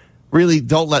trend. Really,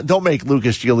 don't make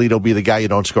Lucas Giolito be the guy you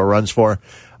don't score runs for.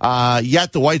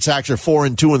 Yet the White Sox are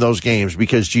 4-2 in those games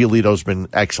because Giolito's been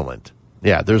excellent.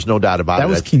 Yeah, there's no doubt about it. That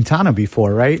was Quintana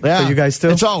before, right? Yeah, for you guys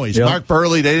too? It's always. Yep. Mark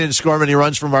Burley, they didn't score many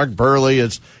runs for Mark Burley.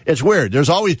 It's weird. There's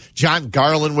always, John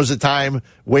Garland was a time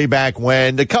way back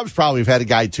when. The Cubs probably have had a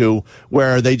guy too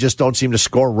where they just don't seem to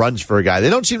score runs for a guy. They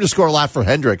don't seem to score a lot for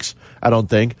Hendricks, I don't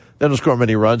think. They don't score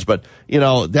many runs, but,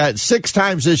 that 6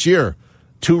 times this year,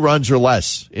 2 runs or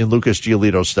less in Lucas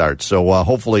Giolito starts. So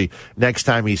hopefully next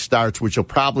time he starts, which will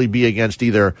probably be against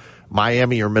either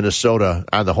Miami or Minnesota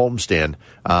on the homestand,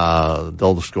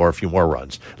 they'll score a few more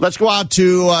runs. Let's go out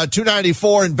to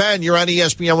 294, and Ben, you're on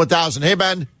ESPN 1000. Hey,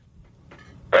 Ben.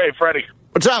 Hey, Freddie.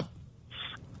 What's up?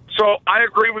 So I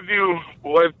agree with you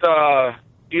with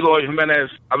Eloy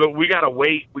Jimenez. I mean, we got to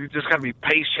wait. We just got to be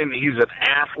patient. He's an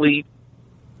athlete.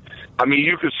 I mean,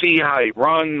 you can see how he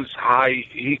runs, how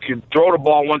he can throw the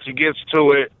ball once he gets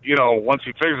to it, once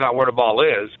he figures out where the ball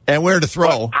is. And where to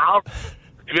throw.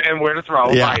 And where to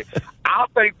throw, yeah. Right. I'll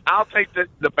take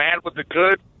the bad with the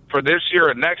good for this year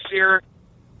and next year.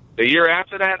 The year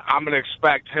after that, I'm going to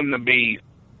expect him to be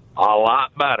a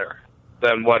lot better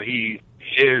than what he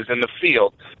is in the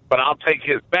field. But I'll take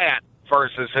his bat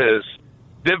versus his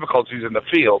difficulties in the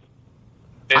field.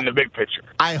 In the big picture.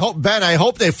 I hope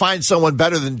they find someone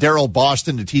better than Darryl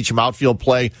Boston to teach him outfield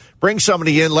play. Bring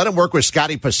somebody in. Let him work with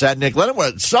Scotty Pasetnik. Let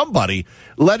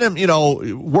him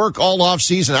work all off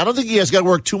season. I don't think he has got to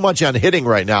work too much on hitting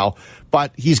right now,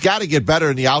 but he's got to get better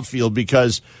in the outfield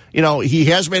because, he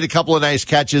has made a couple of nice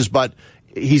catches, but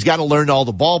he's got to learn all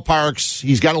the ballparks.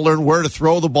 He's got to learn where to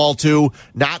throw the ball to,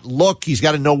 not look. He's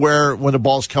got to know when the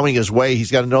ball's coming his way. He's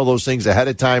got to know those things ahead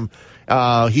of time.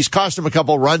 He's cost him a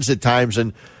couple of runs at times,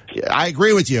 and I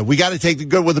agree with you. We got to take the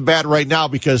good with the bad right now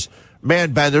because,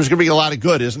 man, Ben, there's going to be a lot of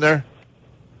good, isn't there?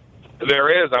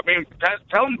 There is. I mean,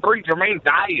 tell him to bring Jermaine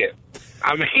Dye in.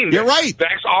 I mean, you're right.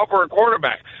 That's all for a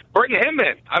quarterback. Bring him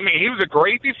in. I mean, he was a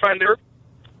great defender,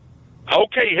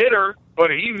 okay hitter,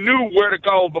 but he knew where to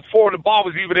go before the ball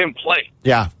was even in play.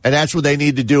 Yeah, and that's what they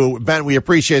need to do. Ben, we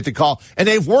appreciate the call. And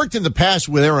they've worked in the past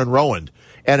with Aaron Rowand.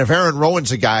 And if Aaron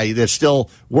Rowan's a guy that's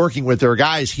still working with their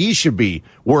guys, he should be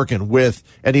working with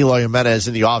an Eloy Jimenez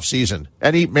in the offseason.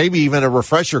 And maybe even a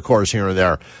refresher course here and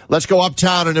there. Let's go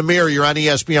uptown, and Amir, you're on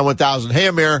ESPN 1000. Hey,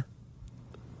 Amir.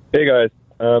 Hey, guys.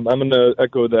 I'm going to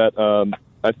echo that.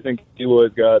 I think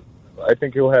I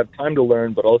think he'll have time to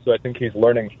learn, but also I think he's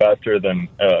learning faster than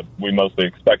we mostly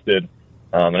expected.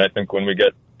 And I think when we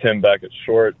get Tim back at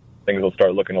short, things will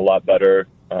start looking a lot better.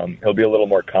 He'll be a little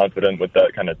more confident with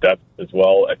that kind of depth as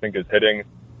well. I think his hitting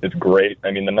is great.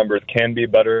 I mean, the numbers can be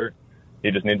better.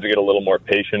 He just needs to get a little more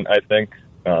patient, I think.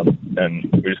 And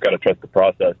we just got to trust the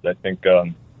process. I think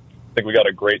we got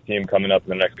a great team coming up in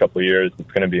the next couple of years.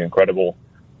 It's going to be incredible.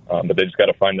 But they just got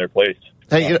to find their place.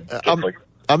 Hey,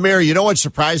 Amir, you know what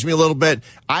surprised me a little bit?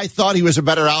 I thought he was a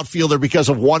better outfielder because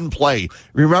of one play.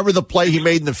 Remember the play he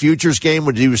made in the Futures game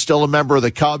when he was still a member of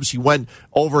the Cubs? He went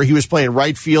over, he was playing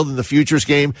right field in the Futures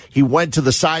game. He went to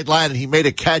the sideline and he made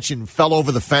a catch and fell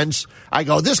over the fence. I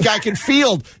go, this guy can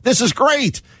field. This is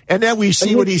great. And then we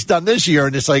see what he's done this year,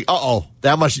 and it's like,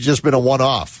 that must have just been a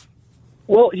one-off.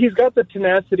 Well, he's got the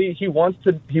tenacity. He wants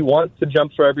to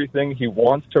jump for everything. He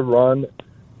wants to run,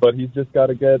 but he's just got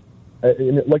to get,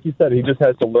 like you said, he just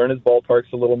has to learn his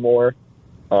ballparks a little more.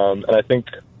 And I think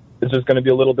it's just going to be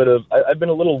a little bit of. I've been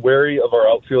a little wary of our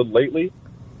outfield lately,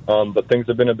 but things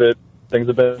have been a bit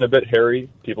hairy.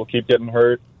 People keep getting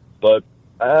hurt, but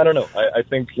I don't know. I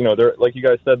think they're, like you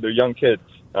guys said, they're young kids.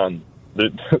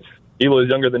 Eloy is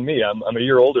younger than me. I'm a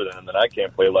year older than him, and I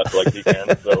can't play left like he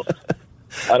can. So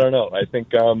I don't know. I think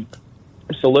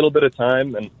just a little bit of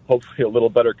time and hopefully a little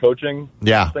better coaching.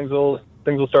 Yeah, things will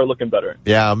start looking better.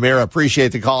 Yeah, Amir,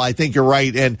 appreciate the call. I think you're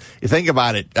right. And you think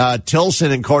about it,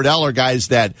 Tilson and Cordell are guys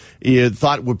that you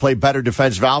thought would play better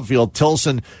defensive outfield.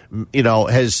 Tilson,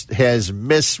 has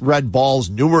misread balls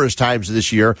numerous times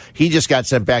this year. He just got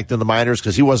sent back to the minors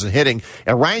because he wasn't hitting.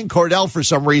 And Ryan Cordell, for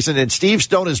some reason, and Steve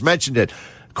Stone has mentioned it,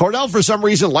 Cordell, for some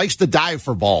reason, likes to dive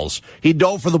for balls. He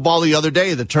dove for the ball the other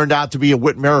day that turned out to be a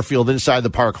Whit Merrifield inside the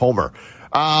park homer.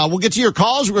 We'll get to your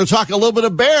calls. We're going to talk a little bit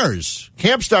of Bears.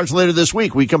 Camp starts later this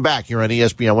week. We come back here on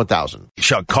ESPN 1000.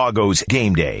 Chicago's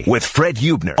Game Day with Fred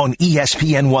Huebner on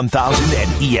ESPN 1000 and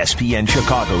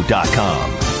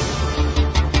ESPNChicago.com.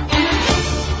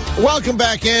 Welcome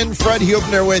back in. Fred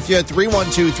Huebner with you.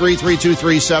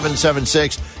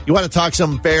 312-332-3776. You want to talk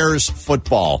some Bears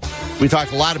football. We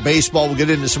talked a lot of baseball. We'll get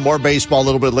into some more baseball a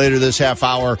little bit later this half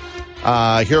hour.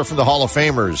 Hear from the Hall of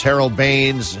Famers, Harold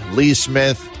Baines, Lee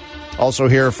Smith. Also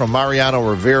hear from Mariano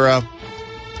Rivera.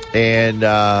 And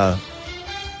I'm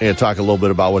going to talk a little bit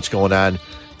about what's going on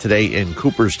today in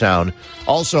Cooperstown.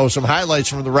 Also, some highlights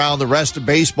from around the rest of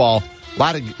baseball. A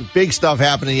lot of big stuff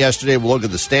happening yesterday. We'll look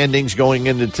at the standings going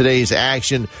into today's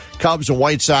action. Cubs and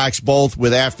White Sox both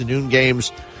with afternoon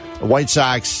games. The White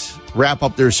Sox wrap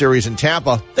up their series in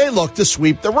Tampa. They look to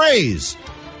sweep the Rays.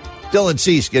 Dylan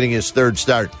Cease getting his third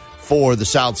start for the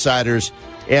Southsiders.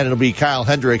 And it'll be Kyle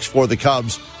Hendricks for the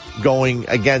Cubs going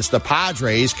against the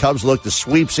Padres. Cubs look to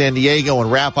sweep San Diego and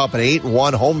wrap up an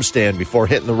 8-1 homestand before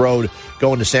hitting the road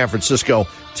going to San Francisco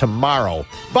tomorrow.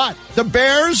 But the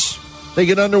Bears, they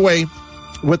get underway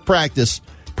with practice.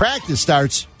 Practice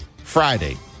starts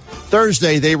Friday.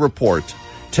 Thursday, they report.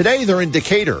 Today, they're in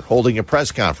Decatur holding a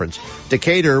press conference.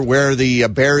 Decatur, where the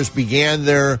Bears began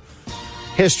their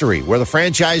history, where the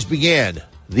franchise began.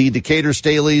 The Decatur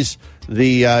Staleys,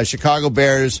 the Chicago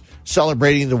Bears,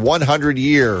 celebrating the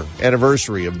 100-year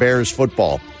anniversary of Bears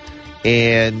football.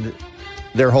 And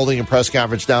they're holding a press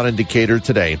conference down in Decatur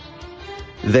today.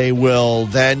 They will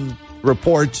then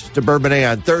report to Bourbonnais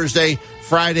on Thursday.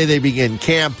 Friday, they begin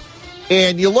camp.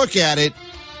 And you look at it,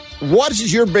 what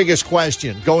is your biggest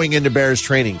question going into Bears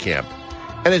training camp?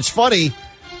 And it's funny,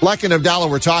 Bleck and Abdallah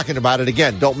were talking about it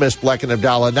again. Don't miss Bleck and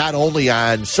Abdallah, not only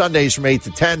on Sundays from 8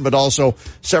 to 10, but also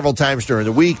several times during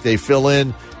the week. They fill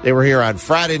in. They were here on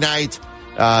Friday night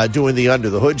doing the Under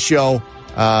the Hood show.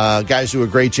 Guys do a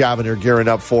great job, and they're gearing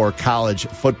up for college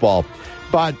football.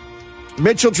 But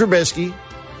Mitchell Trubisky,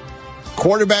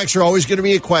 quarterbacks are always going to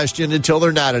be a question until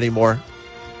they're not anymore.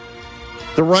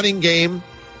 The running game,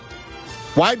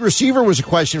 wide receiver was a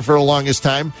question for the longest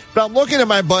time. But I'm looking at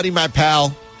my buddy, my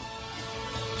pal.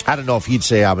 I don't know if he'd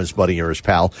say I'm his buddy or his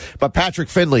pal, but Patrick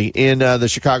Finley in the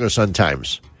Chicago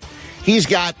Sun-Times. He's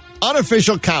got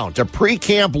unofficial count, a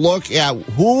pre-camp look at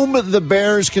whom the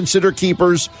Bears consider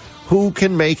keepers, who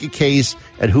can make a case,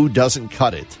 and who doesn't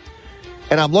cut it.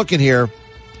 And I'm looking here.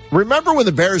 Remember when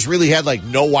the Bears really had like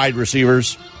no wide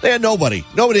receivers? They had nobody.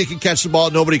 Nobody could catch the ball.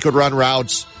 Nobody could run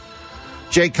routes.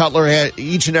 Jay Cutler had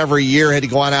each and every year had to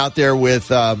go on out there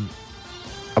with a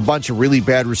bunch of really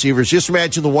bad receivers. Just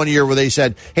imagine the one year where they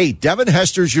said, hey, Devin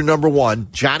Hester's your number one,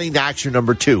 Johnny Knox your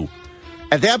number two.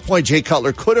 At that point, Jay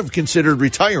Cutler could have considered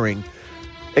retiring,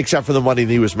 except for the money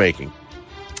that he was making.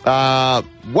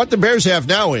 What the Bears have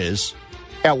now is,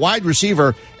 at wide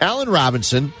receiver, Allen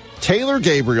Robinson, Taylor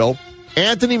Gabriel,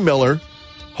 Anthony Miller,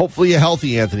 hopefully a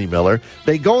healthy Anthony Miller.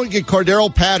 They go and get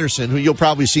Cordero Patterson, who you'll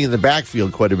probably see in the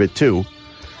backfield quite a bit too.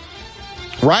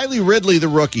 Riley Ridley, the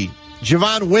rookie.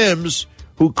 Javon Wims,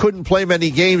 who couldn't play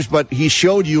many games, but he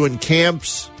showed you in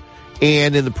camps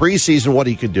and in the preseason what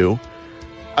he could do.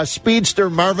 A speedster,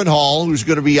 Marvin Hall, who's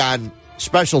going to be on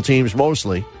special teams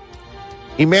mostly.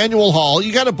 Emmanuel Hall.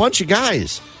 You got a bunch of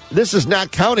guys. This is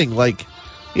not counting like,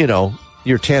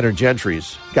 your Tanner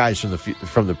Gentry's guys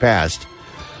from the past.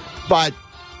 But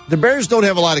the Bears don't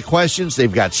have a lot of questions.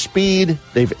 They've got speed.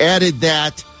 They've added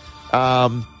that.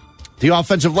 The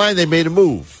offensive line, they made a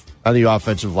move on the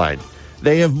offensive line.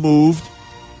 They have moved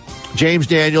James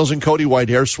Daniels and Cody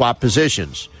Whitehair, swap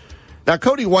positions. Now,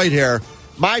 Cody Whitehair,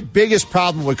 my biggest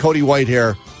problem with Cody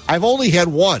Whitehair, I've only had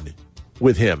one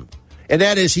with him, and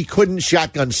that is he couldn't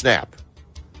shotgun snap.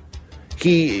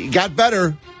 He got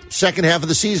better second half of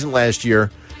the season last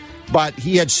year, but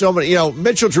he had so many,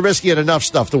 Mitchell Trubisky had enough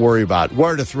stuff to worry about,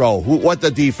 where to throw, what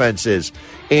the defense is.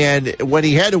 And when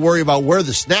he had to worry about where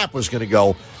the snap was going to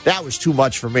go, that was too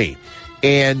much for me.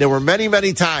 And there were many,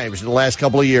 many times in the last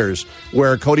couple of years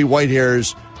where Cody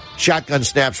Whitehair's shotgun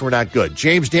snaps were not good.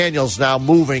 James Daniels now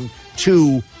moving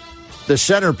to the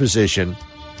center position,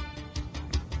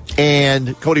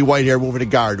 and Cody Whitehair moving to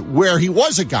guard, where he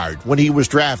was a guard when he was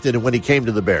drafted and when he came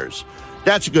to the Bears.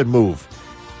 That's a good move.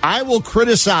 I will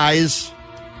criticize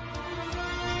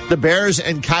the Bears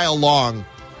and Kyle Long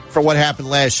for what happened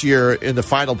last year in the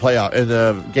final playoff, in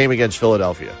the game against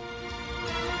Philadelphia.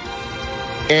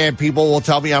 And people will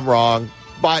tell me I'm wrong,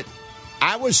 but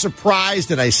I was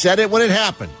surprised, and I said it when it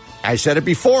happened. I said it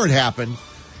before it happened.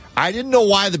 I didn't know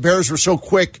why the Bears were so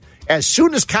quick, as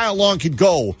soon as Kyle Long could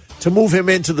go, to move him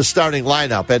into the starting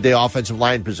lineup at the offensive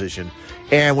line position.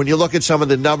 And when you look at some of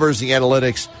the numbers, the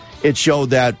analytics, it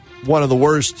showed that one of the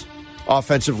worst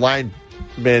offensive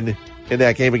linemen in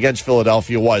that game against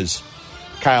Philadelphia was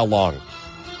Kyle Long.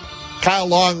 Kyle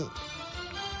Long,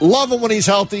 love him when he's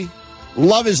healthy,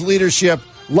 love his leadership,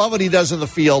 love what he does in the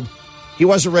field. He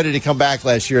wasn't ready to come back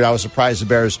last year, and I was surprised the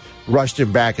Bears rushed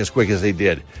him back as quick as they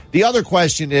did. The other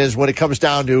question is, when it comes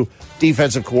down to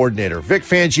defensive coordinator, Vic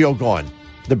Fangio gone.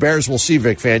 The Bears will see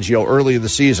Vic Fangio early in the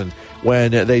season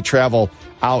when they travel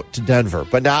out to Denver.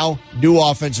 But now, new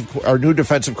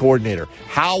defensive coordinator.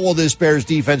 How will this Bears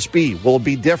defense be? Will it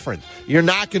be different? You're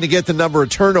not going to get the number of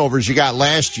turnovers you got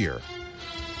last year.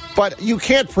 But you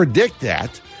can't predict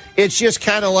that. It's just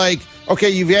kind of like,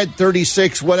 okay, you've had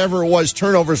 36, whatever it was,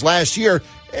 turnovers last year,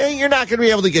 and you're not going to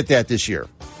be able to get that this year.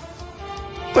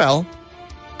 Well,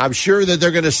 I'm sure that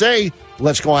they're going to say,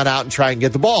 let's go on out and try and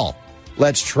get the ball.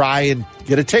 Let's try and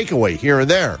get a takeaway here and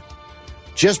there.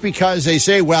 Just because they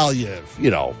say, well,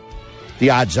 the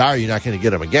odds are you're not going to get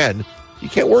them again, you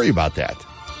can't worry about that.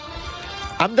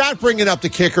 I'm not bringing up the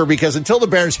kicker because until the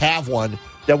Bears have one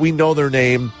that we know their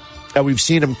name, that we've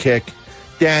seen them kick,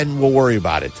 then we'll worry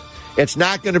about it. It's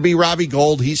not going to be Robbie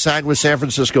Gould. He signed with San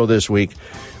Francisco this week.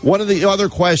 One of the other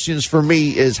questions for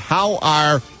me is, how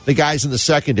are the guys in the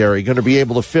secondary going to be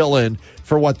able to fill in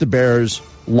for what the Bears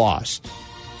lost?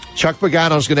 Chuck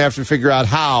Pagano's going to have to figure out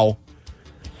how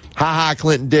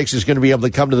Clinton Dix is going to be able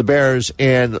to come to the Bears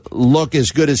and look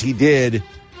as good as he did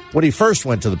when he first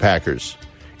went to the Packers.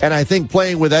 And I think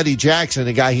playing with Eddie Jackson,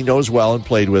 a guy he knows well and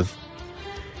played with,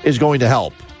 is going to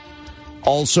help.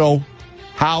 Also,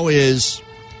 how is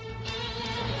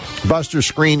Buster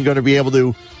Skrine going to be able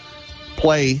to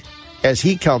play as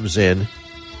he comes in?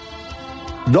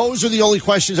 Those are the only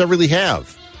questions I really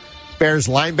have. Bears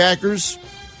linebackers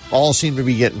all seem to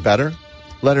be getting better.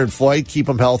 Leonard Floyd, keep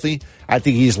him healthy. I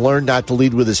think he's learned not to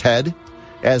lead with his head.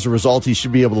 As a result, he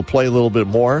should be able to play a little bit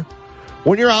more.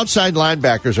 When your outside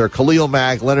linebackers are Khalil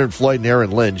Mack, Leonard Floyd, and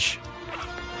Aaron Lynch,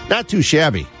 not too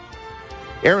shabby.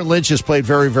 Aaron Lynch has played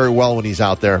very, very well when he's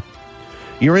out there.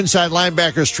 Your inside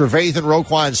linebackers, Trevathan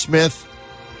Roquan Smith,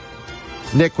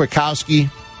 Nick Kwiatkowski,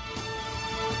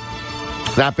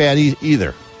 not bad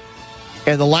either.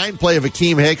 And the line play of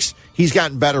Akeem Hicks, he's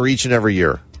gotten better each and every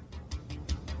year.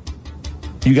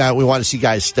 We want to see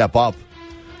guys step up,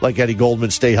 like Eddie Goldman,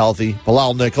 stay healthy.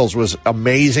 Bilal Nichols was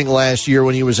amazing last year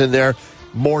when he was in there.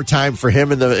 More time for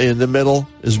him in the middle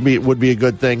would be a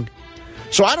good thing.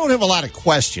 So I don't have a lot of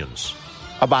questions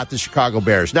about the Chicago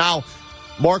Bears. Now,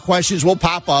 more questions will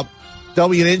pop up. There'll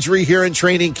be an injury here in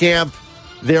training camp.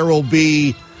 There will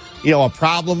be, a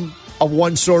problem of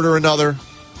one sort or another,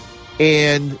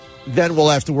 and then we'll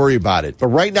have to worry about it. But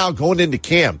right now, going into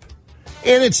camp,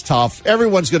 and it's tough.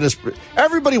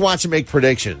 Everybody wants to make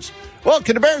predictions. Well,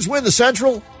 can the Bears win the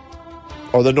Central?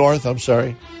 Or the North, I'm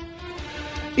sorry.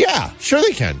 Yeah, sure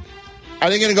they can. Are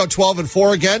they going to go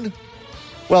 12-4 again?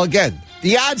 Well, again,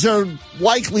 the odds are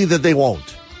likely that they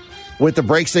won't with the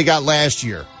breaks they got last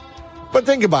year. But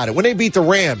think about it. When they beat the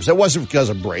Rams, that wasn't because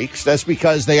of breaks. That's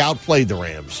because they outplayed the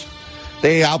Rams.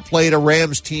 They outplayed a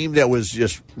Rams team that was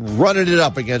just running it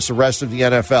up against the rest of the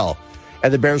NFL.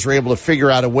 And the Bears were able to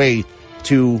figure out a way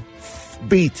to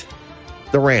beat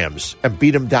the Rams and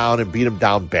beat them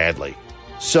down badly.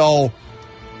 So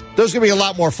there's going to be a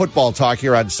lot more football talk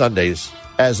here on Sundays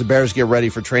as the Bears get ready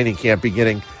for training camp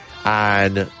beginning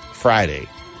on Friday.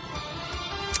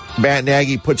 Matt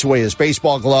Nagy puts away his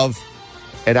baseball glove,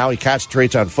 and now he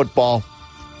concentrates on football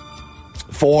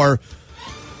for,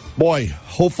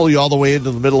 hopefully all the way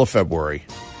into the middle of February.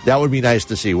 That would be nice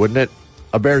to see, wouldn't it?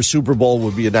 A Bears Super Bowl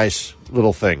would be a nice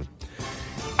little thing.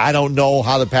 I don't know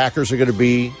how the Packers are going to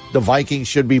be. The Vikings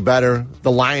should be better.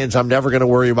 The Lions, I'm never going to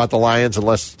worry about the Lions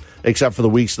except for the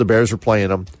weeks the Bears are playing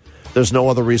them. There's no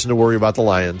other reason to worry about the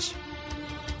Lions.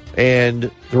 And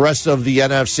the rest of the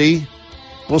NFC,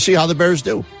 we'll see how the Bears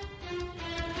do.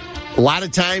 A lot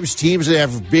of times, teams that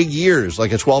have big years,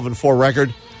 like a 12-4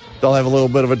 record, they'll have a little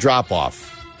bit of a drop-off.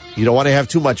 You don't want to have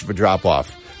too much of a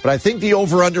drop-off. But I think the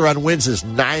over-under on wins is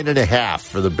 9.5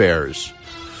 for the Bears.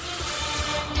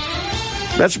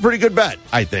 That's a pretty good bet,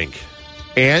 I think.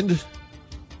 And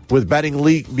with betting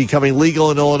becoming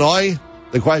legal in Illinois,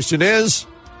 the question is,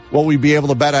 will we be able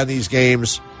to bet on these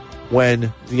games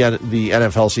when the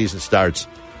NFL season starts?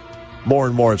 More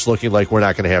and more, it's looking like we're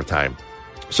not going to have time.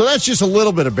 So that's just a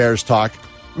little bit of Bears talk.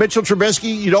 Mitchell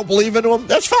Trubisky, you don't believe in him?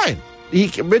 That's fine.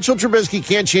 Mitchell Trubisky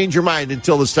can't change your mind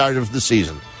until the start of the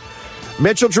season.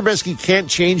 Mitchell Trubisky can't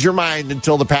change your mind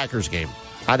until the Packers game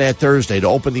on that Thursday to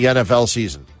open the NFL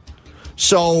season.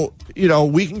 So,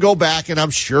 we can go back, and I'm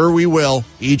sure we will.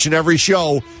 Each and every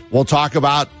show, we'll talk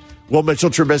about, will Mitchell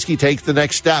Trubisky take the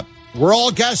next step? We're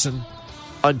all guessing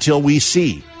until we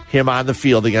see him on the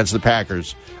field against the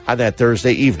Packers on that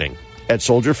Thursday evening at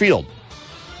Soldier Field.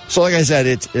 So, like I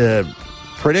said,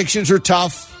 predictions are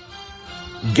tough.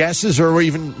 Guesses are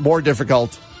even more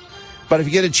difficult. But if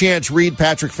you get a chance, read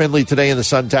Patrick Finley today in the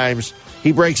Sun-Times.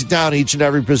 He breaks it down each and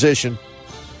every position.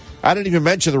 I didn't even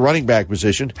mention the running back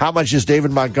position. How much is David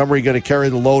Montgomery going to carry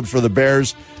the load for the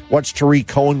Bears? What's Tariq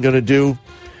Cohen going to do?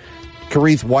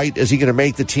 Kareth White, is he going to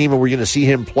make the team? Are we going to see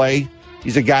him play?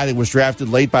 He's a guy that was drafted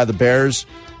late by the Bears.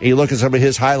 And you look at some of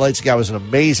his highlights. The guy was an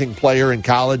amazing player in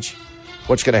college.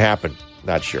 What's going to happen?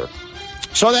 Not sure.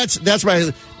 So that's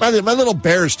my little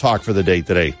Bears talk for the day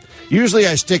today. Usually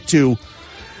I stick to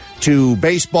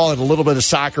baseball and a little bit of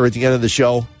soccer at the end of the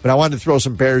show, but I wanted to throw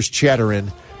some Bears chatter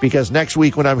in because next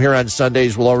week when I'm here on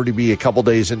Sundays, we'll already be a couple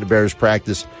days into Bears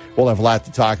practice. We'll have a lot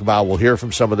to talk about. We'll hear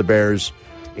from some of the Bears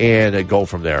and go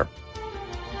from there.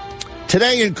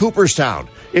 Today in Cooperstown,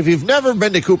 if you've never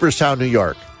been to Cooperstown, New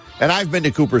York, and I've been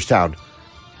to Cooperstown,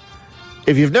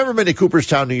 if you've never been to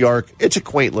Cooperstown, New York, it's a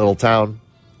quaint little town.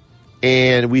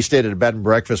 And we stayed at a bed and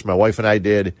breakfast, my wife and I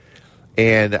did,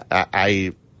 and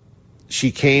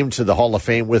she came to the Hall of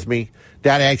Fame with me.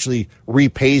 That actually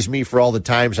repays me for all the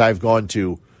times I've gone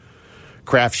to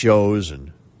craft shows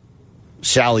and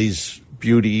Sally's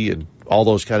Beauty and all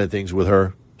those kind of things with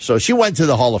her. So she went to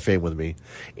the Hall of Fame with me,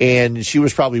 and she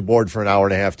was probably bored for an hour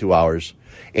and a half, 2 hours.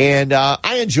 And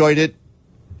I enjoyed it.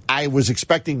 I was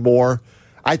expecting more.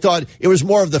 I thought it was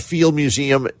more of the field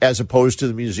museum as opposed to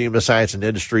the Museum of Science and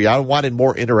Industry. I wanted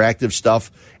more interactive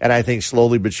stuff, and I think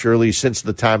slowly but surely, since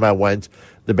the time I went,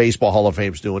 the Baseball Hall of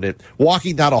Fame's doing it.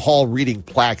 Walking down a hall reading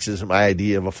plaques isn't my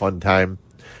idea of a fun time.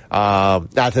 Not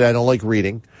that I don't like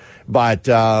reading, but,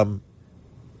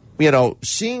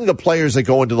 seeing the players that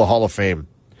go into the Hall of Fame,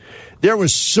 there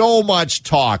was so much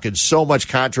talk and so much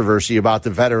controversy about the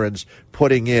veterans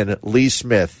putting in Lee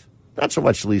Smith. Not so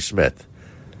much Lee Smith.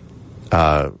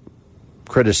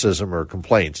 Criticism or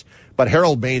complaints, but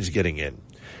Harold Baines getting in.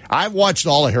 I've watched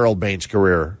all of Harold Baines'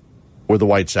 career with the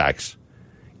White Sox,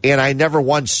 and I never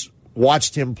once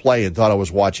watched him play and thought I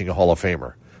was watching a Hall of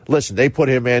Famer. Listen, they put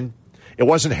him in. It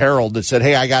wasn't Harold that said,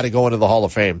 hey, I got to go into the Hall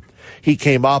of Fame. He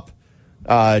came up.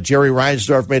 Jerry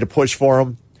Reinsdorf made a push for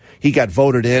him. He got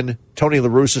voted in. Tony La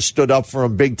Russa stood up for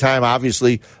him big time.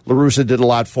 Obviously, La Russa did a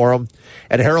lot for him.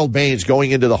 And Harold Baines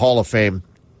going into the Hall of Fame.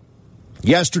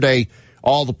 Yesterday,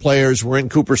 all the players were in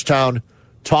Cooperstown,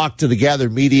 talked to the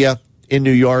gathered media in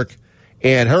New York,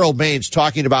 And Harold Baines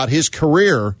talking about his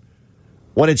career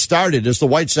when it started as the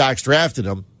White Sox drafted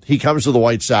him. He comes to the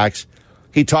White Sox.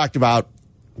 He talked about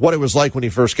what it was like when he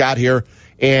first got here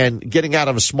and getting out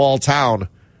of a small town,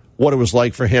 what it was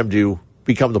like for him to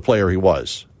become the player he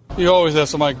was. You always have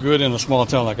somebody good in a small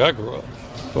town like I grew up.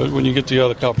 But when you get to the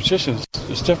other competitions,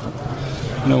 it's different.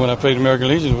 When I played American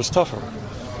Legion, it was tougher.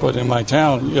 But in my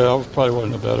town, I probably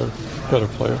wasn't a better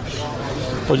player.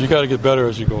 But you got to get better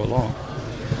as you go along.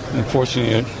 And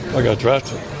fortunately, I got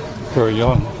drafted very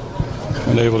young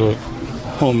and able to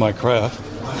hone my craft.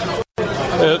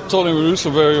 I had Tony Russo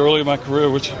very early in my career,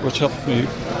 which helped me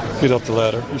get up the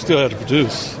ladder. We still had to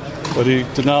produce, but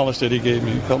the knowledge that he gave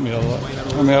me helped me a lot.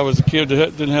 I mean, I was a kid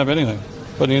that didn't have anything.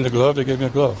 If I needed a glove, they gave me a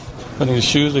glove. If I needed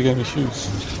shoes, they gave me shoes.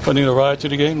 If I needed a ride to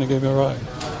the game, they gave me a ride.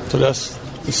 So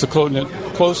it's a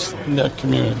close-knit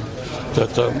community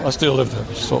that I still live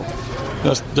there. So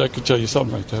that could tell you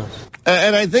something right there.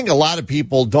 And I think a lot of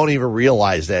people don't even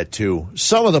realize that, too.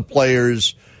 Some of the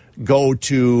players go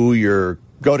to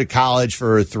college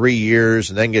for 3 years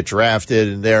and then get drafted,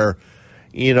 and they're,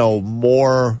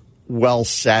 more well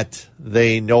set.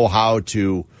 They know how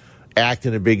to act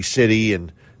in a big city.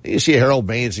 And you see Harold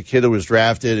Baines, a kid that was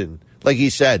drafted, and like he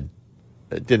said,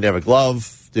 didn't have a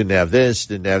glove, didn't have this,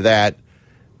 didn't have that,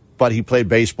 but he played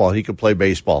baseball. He could play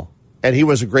baseball. And he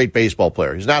was a great baseball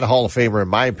player. He's not a Hall of Famer in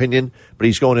my opinion, but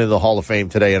he's going into the Hall of Fame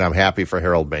today, and I'm happy for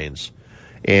Harold Baines.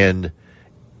 And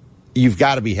you've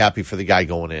got to be happy for the guy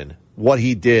going in. What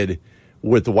he did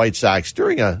with the White Sox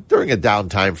during a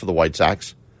downtime for the White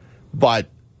Sox. But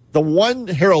the one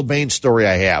Harold Baines story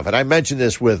I have, and I mentioned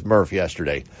this with Murph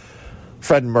yesterday,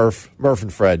 Fred and Murph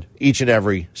and Fred, each and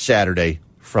every Saturday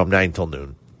from 9 till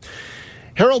noon.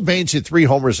 Harold Baines hit 3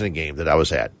 homers in a game that I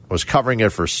was at. I was covering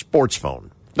it for Sports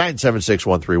Phone.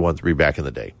 976-1313 back in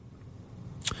the day.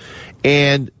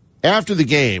 And after the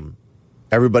game,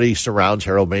 everybody surrounds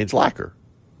Harold Baines' locker.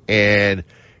 And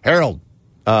Harold,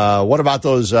 what about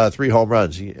those 3 home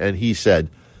runs? And he said,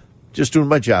 just doing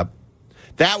my job.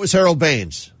 That was Harold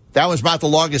Baines. That was about the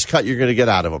longest cut you're going to get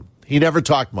out of him. He never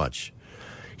talked much.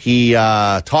 He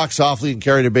talked softly and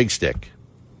carried a big stick.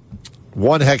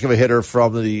 One heck of a hitter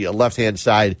from the left-hand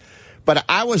side. But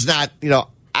I was not,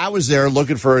 I was there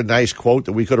looking for a nice quote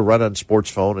that we could have run on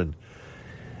Sports Phone, and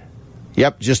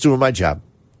yep, just doing my job.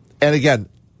 And again,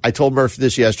 I told Murph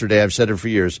this yesterday. I've said it for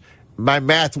years. My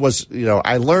math was,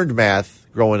 I learned math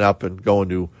growing up and going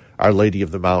to Our Lady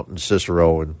of the Mountain,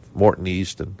 Cicero, and Morton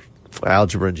East, and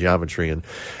algebra and geometry. And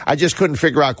I just couldn't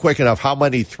figure out quick enough how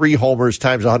many 3 homers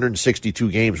times 162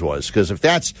 games was. Because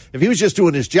if he was just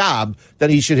doing his job, then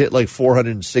he should hit like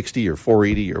 460 or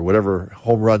 480 or whatever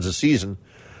home runs a season.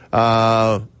 It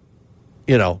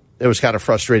was kind of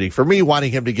frustrating for me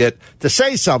wanting him to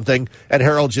say something and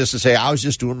Harold just to say, I was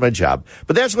just doing my job.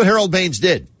 But that's what Harold Baines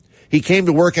did. He came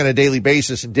to work on a daily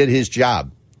basis and did his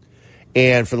job.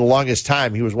 And for the longest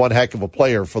time, he was one heck of a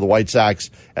player for the White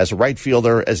Sox as a right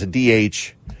fielder, as a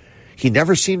DH. He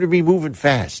never seemed to be moving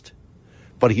fast,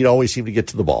 but he'd always seem to get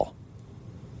to the ball.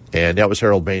 And that was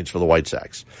Harold Baines for the White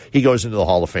Sox. He goes into the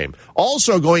Hall of Fame.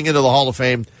 Also going into the Hall of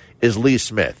Fame is Lee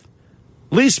Smith.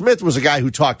 Lee Smith was a guy who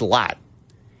talked a lot.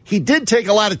 He did take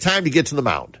a lot of time to get to the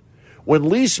mound. When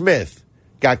Lee Smith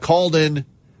got called in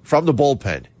from the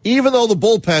bullpen, even though the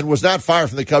bullpen was not far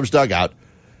from the Cubs dugout,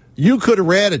 you could have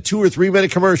ran a 2 or 3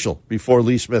 minute commercial before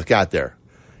Lee Smith got there.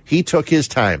 He took his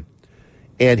time,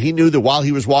 and he knew that while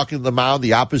he was walking to the mound,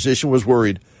 the opposition was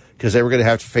worried because they were going to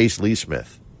have to face Lee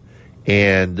Smith.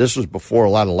 And this was before a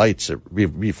lot of lights,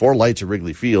 before lights at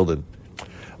Wrigley Field, and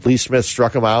Lee Smith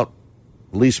struck him out.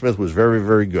 Lee Smith was very,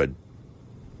 very good.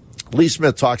 Lee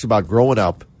Smith talks about growing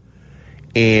up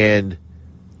and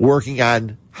working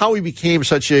on how he became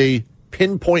such a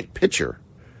pinpoint pitcher.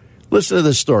 Listen to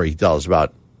this story he tells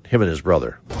about him and his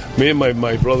brother. Me and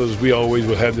my brothers, we always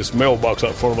would have this mailbox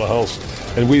out front of our house,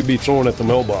 and we'd be throwing at the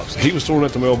mailbox. He was throwing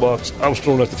at the mailbox, I was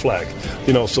throwing at the flag.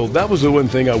 So that was the one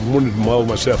thing I wanted to model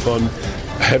myself on,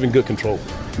 having good control.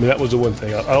 I mean, that was the one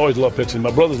thing. I always loved pitching. My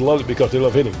brothers loved it because they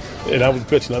love hitting. And I was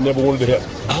pitching. I never wanted to hit.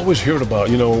 I always heard about,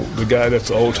 the guy that's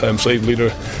the all-time save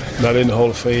leader, not in the Hall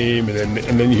of Fame. And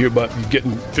then you hear about you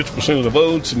getting 50% of the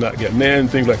votes and not getting in,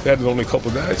 things like that. There's only a couple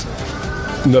of guys.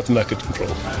 Nothing I could control.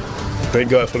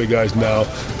 Thank God for the guys now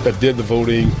that did the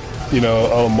voting.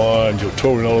 Alomar and Joe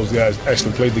Torre and all those guys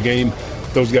actually played the game.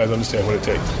 Those guys understand what it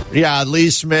takes. Yeah, Lee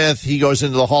Smith, he goes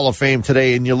into the Hall of Fame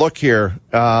today. And you look here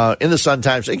in the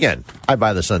Sun-Times. Again, I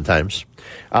buy the Sun-Times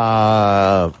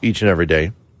each and every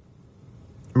day.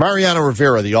 Mariano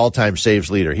Rivera, the all-time saves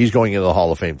leader. He's going into the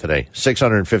Hall of Fame today.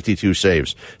 652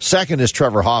 saves. Second is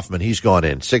Trevor Hoffman. He's gone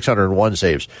in. 601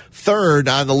 saves. Third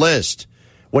on the list,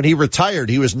 When he retired,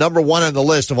 he was number 1 on the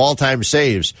list of all-time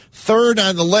saves. Third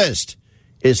on the list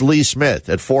is Lee Smith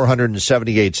at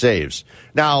 478 saves.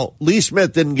 Now, Lee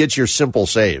Smith didn't get your simple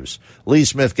saves. Lee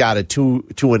Smith got a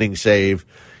two-inning save.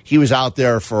 He was out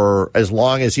there for as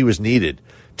long as he was needed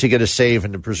to get a save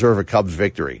and to preserve a Cubs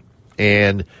victory.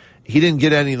 And he didn't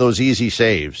get any of those easy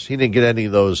saves. He didn't get any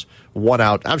of those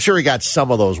one-out. I'm sure he got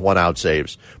some of those one-out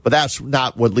saves, but that's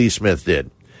not what Lee Smith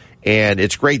did. And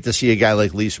it's great to see a guy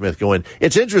like Lee Smith go in.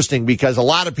 It's interesting because a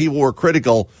lot of people were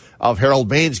critical of Harold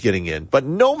Baines getting in, but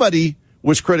nobody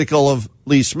was critical of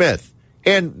Lee Smith.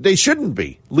 And they shouldn't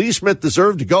be. Lee Smith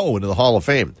deserved to go into the Hall of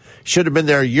Fame. Should have been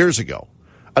there years ago.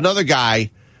 Another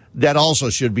guy that also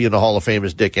should be in the Hall of Fame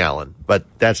is Dick Allen, but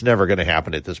that's never going to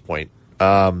happen at this point.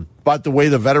 But the way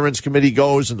the Veterans Committee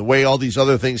goes and the way all these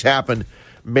other things happen,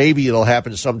 maybe it'll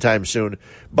happen sometime soon.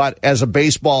 But as a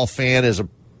baseball fan, as a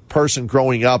person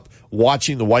growing up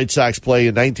watching the White Sox play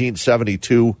in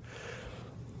 1972,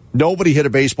 nobody hit a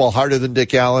baseball harder than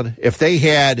Dick Allen. If they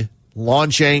had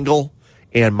launch angle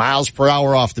and miles per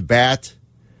hour off the bat,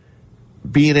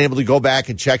 being able to go back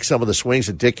and check some of the swings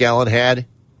that Dick Allen had,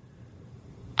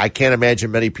 I can't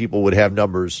imagine many people would have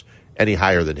numbers any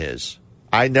higher than his.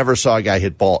 I never saw a guy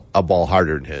hit a ball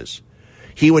harder than his.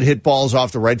 He would hit balls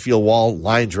off the right field wall,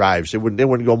 line drives. They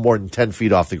wouldn't go more than 10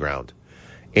 feet off the ground.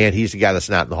 And he's the guy that's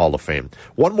not in the Hall of Fame.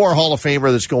 One more Hall of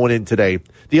Famer that's going in today.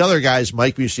 The other guys,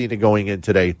 Mike Mussina going in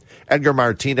today. Edgar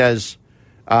Martinez,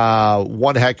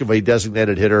 one heck of a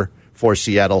designated hitter for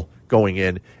Seattle going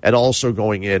in. And also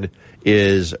going in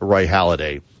is Roy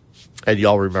Halladay. And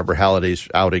y'all remember Halladay's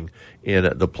outing in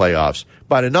the playoffs.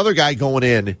 But another guy going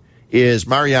in is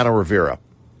Mariano Rivera.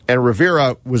 And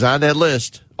Rivera was on that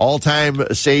list,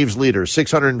 all-time saves leader,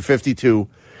 652.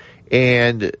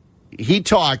 And he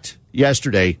talked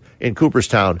yesterday in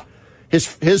Cooperstown.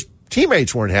 His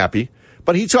teammates weren't happy,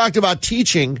 but he talked about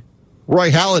teaching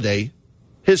Roy Halladay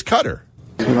his cutter.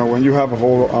 You know, when you have a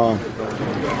whole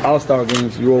all-star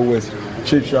games, you always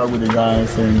chit chat with the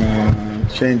guys and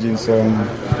changing some,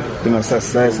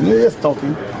 success. And just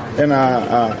talking. And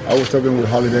I was talking with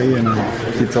Halladay,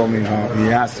 and he told me how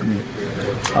he asked me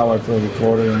how I throw the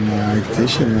quarter, and I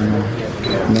teach him,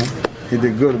 and he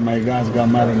did good. My guys got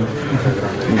mad at me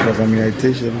because I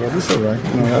teach him, but it's all right.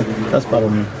 That's part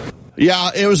of me.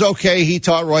 Yeah, it was okay. He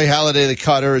taught Roy Halladay the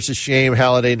cutter. It's a shame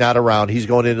Halladay not around. He's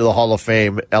going into the Hall of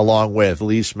Fame along with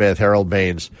Lee Smith, Harold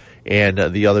Baines, and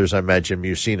the others I mentioned,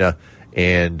 Mussina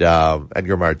and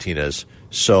Edgar Martinez.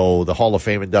 So the Hall of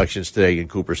Fame inductions today in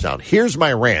Cooperstown. Here's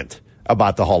my rant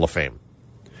about the Hall of Fame.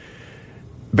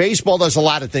 Baseball does a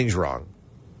lot of things wrong.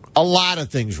 A lot of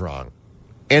things wrong.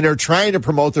 And they're trying to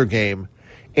promote their game,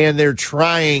 and they're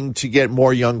trying to get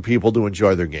more young people to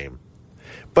enjoy their game.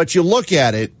 But you look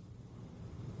at it,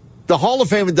 the Hall of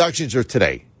Fame inductions are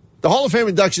today. The Hall of Fame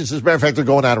inductions, as a matter of fact, are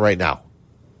going on right now.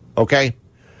 Okay?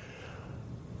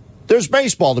 There's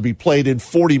baseball to be played in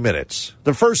 40 minutes.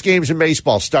 The first games in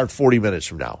baseball start 40 minutes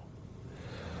from now.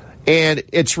 And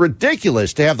it's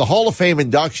ridiculous to have the Hall of Fame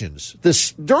inductions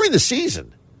during the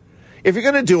season. If you're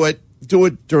going to do it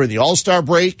during the All-Star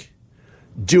break.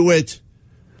 Do it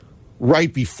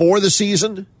right before the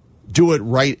season. Do it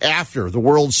right after the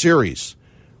World Series.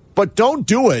 But don't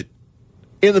do it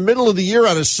in the middle of the year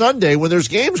on a Sunday when there's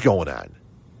games going on.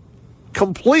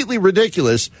 Completely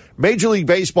ridiculous. Major League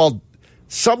Baseball,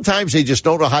 sometimes they just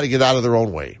don't know how to get out of their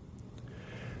own way.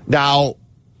 Now,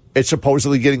 it's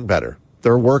supposedly getting better.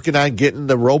 They're working on getting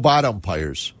the robot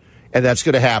umpires, and that's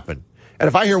going to happen. And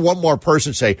if I hear one more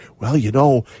person say, well,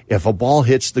 if a ball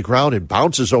hits the ground and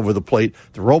bounces over the plate,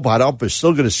 the robot ump is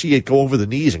still going to see it go over the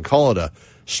knees and call it a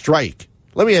strike.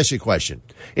 Let me ask you a question.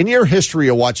 In your history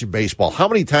of watching baseball, how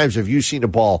many times have you seen a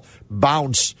ball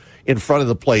bounce in front of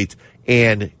the plate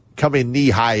and come in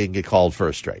knee high and get called for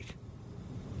a strike?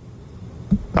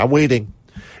 I'm waiting.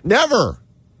 Never.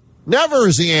 Never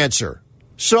is the answer.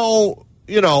 So,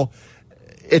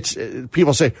 it's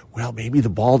people say, well, maybe the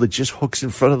ball that just hooks in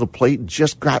front of the plate and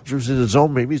just grabs in the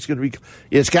zone, maybe it's going to be.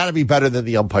 It's got to be better than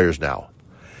the umpires now.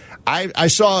 I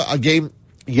saw a game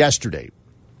yesterday.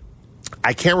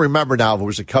 I can't remember now if it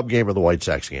was a Cub game or the White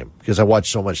Sox game because I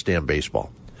watch so much damn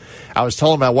baseball. I was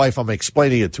telling my wife, I'm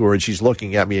explaining it to her, and she's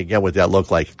looking at me again with that look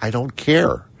like, I don't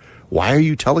care. Why are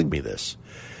you telling me this?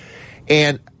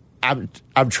 And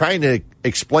I'm trying to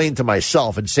explain to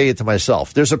myself and say it to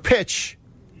myself. There's a pitch,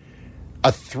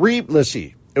 let's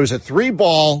see. It was a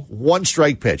 3-ball,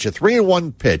 1-strike pitch, a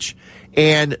 3-1 pitch,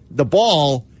 and the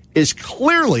ball is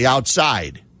clearly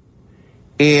outside,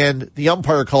 and the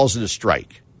umpire calls it a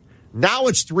strike. Now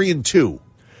it's 3-2.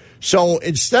 So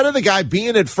instead of the guy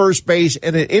being at first base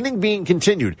and an inning being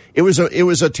continued, it was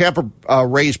a Tampa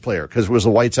Rays player because it was a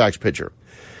White Sox pitcher.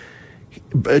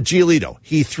 Giolito,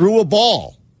 he threw a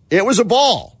ball. It was a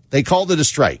ball. They called it a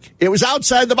strike. It was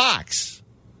outside the box.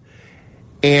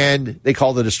 And they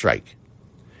called it a strike.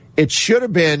 It should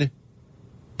have been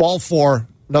ball 4,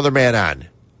 another man on.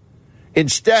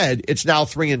 Instead, it's now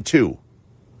 3-2.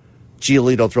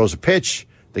 Giolito throws a pitch.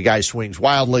 The guy swings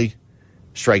wildly,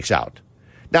 strikes out.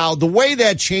 Now, the way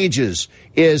that changes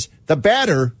is the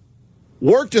batter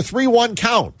worked a 3-1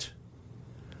 count.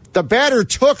 The batter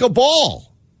took a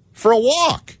ball for a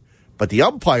walk, but the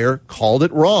umpire called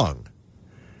it wrong.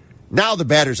 Now the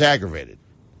batter's aggravated.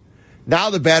 Now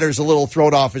the batter's a little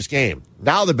thrown off his game.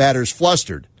 Now the batter's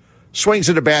flustered. Swings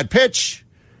at a bad pitch.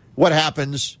 What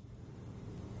happens?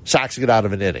 Sox get out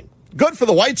of an inning. Good for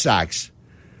the White Sox,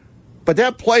 but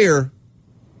that player,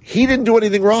 he didn't do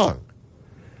anything wrong.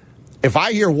 If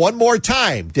I hear one more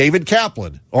time David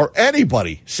Kaplan or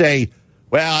anybody say,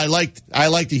 well, I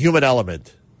like the human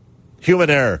element, human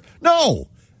error. No,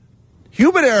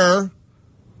 human error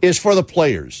is for the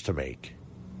players to make,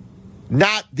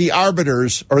 not the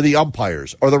arbiters or the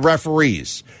umpires or the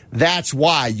referees. That's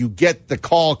why you get the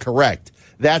call correct.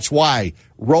 That's why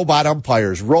robot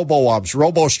umpires, robo-umps,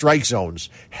 robo-strike zones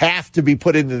have to be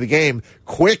put into the game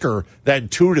quicker than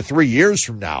 2 to 3 years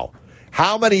from now.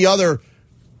 How many other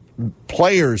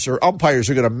players or umpires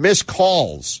are going to miss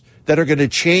calls that are going to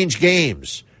change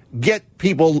games, get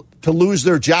people to lose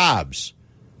their jobs?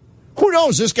 Who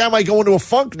knows? This guy might go into a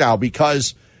funk now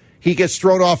because he gets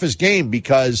thrown off his game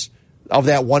because of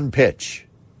that one pitch.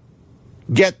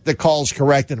 Get the calls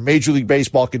correct, and Major League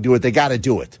Baseball can do it. They got to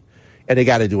do it, and they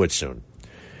got to do it soon.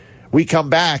 We come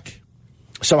back,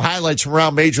 some highlights from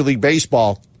around Major League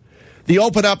Baseball. The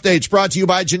Open Update's brought to you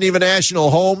by Geneva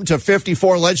National, home to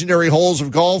 54 legendary holes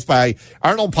of golf by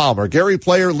Arnold Palmer, Gary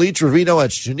Player, Lee Trevino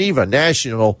at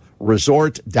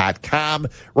GenevaNationalResort.com.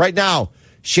 Right now,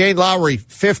 Shane Lowry,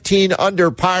 15 under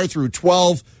par through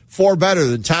 12, 4 better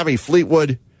than Tommy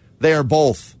Fleetwood. They are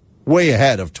both way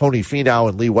ahead of Tony Finau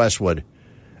and Lee Westwood.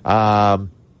 5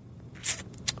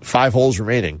 holes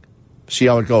remaining. See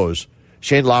how it goes.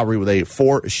 Shane Lowry with a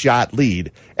 4-shot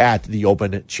lead at the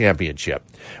Open Championship.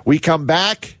 We come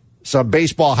back, some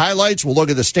baseball highlights. We'll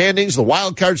look at the standings, the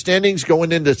wild card standings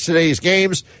going into today's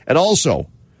games, and also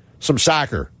some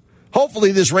soccer.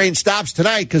 Hopefully this rain stops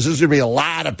tonight because there's going to be a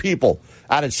lot of people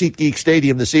out at SeatGeek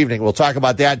Stadium this evening. We'll talk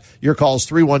about that. Your calls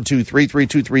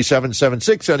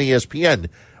 312-332-3776 on ESPN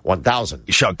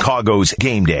 1000. Chicago's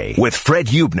Game Day with Fred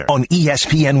Huebner on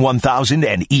ESPN 1000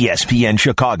 and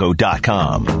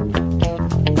ESPNChicago.com.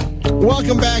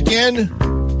 Welcome back in.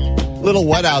 Little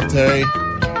wet out today.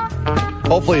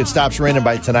 Hopefully it stops raining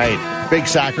by tonight. Big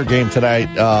soccer game tonight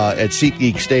at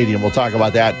SeatGeek Stadium. We'll talk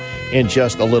about that in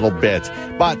just a little bit.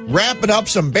 But wrapping up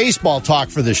some baseball talk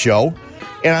for the show.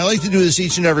 And I like to do this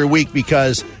each and every week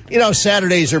because, you know,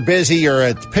 Saturdays are busy. You're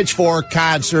at the Pitchfork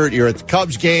concert. You're at the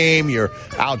Cubs game. You're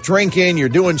out drinking. You're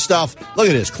doing stuff. Look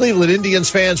at this. Cleveland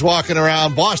Indians fans walking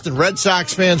around. Boston Red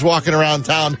Sox fans walking around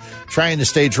town trying to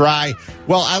stay dry.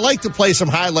 Well, I like to play some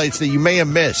highlights that you may have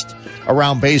missed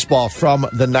around baseball from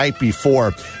the night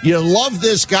before. You love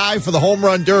this guy for the home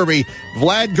run derby.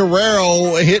 Vlad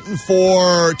Guerrero hitting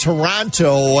for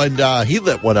Toronto, and he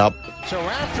lit one up. So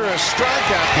after a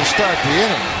strikeout to start the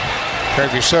inning,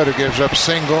 Kirby Soto gives up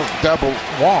single, double,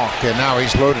 walk, and now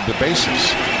he's loaded the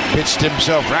bases. Pitched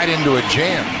himself right into a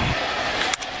jam.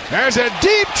 There's a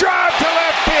deep drive to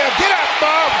left field. Get up,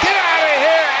 Bob. Get out of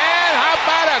here. And how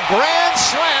about a grand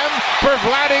slam for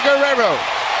Vladdy Guerrero?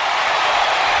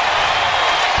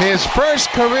 His first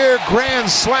career grand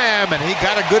slam, and he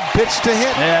got a good pitch to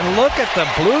hit. And look at the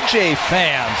Blue Jay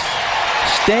fans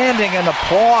standing and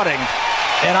applauding.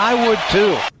 And I would,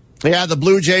 too. Yeah, the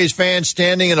Blue Jays fans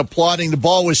standing and applauding. The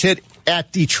ball was hit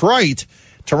at Detroit.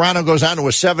 Toronto goes on to a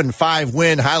 7-5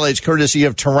 win. Highlights courtesy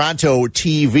of Toronto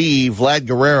TV. Vlad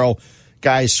Guerrero,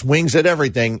 guy swings at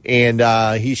everything, and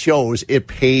he shows it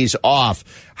pays off.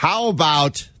 How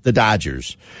about the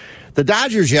Dodgers? The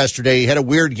Dodgers yesterday had a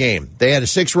weird game. They had a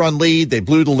 6-run lead. They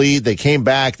blew the lead. They came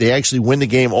back. They actually win the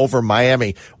game over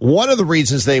Miami. One of the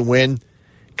reasons they win,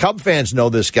 Cub fans know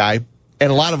this guy. And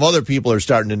a lot of other people are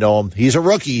starting to know him. He's a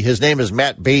rookie. His name is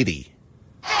Matt Beatty.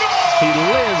 He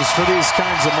lives for these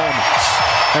kinds of moments.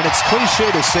 And it's cliche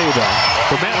to say that.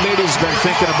 But Matt Beatty's been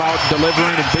thinking about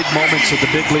delivering in big moments at the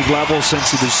big league level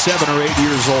since he was 7 or 8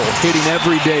 years old, hitting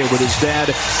every day with his dad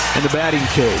in the batting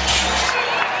cage.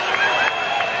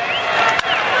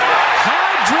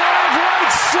 High drive right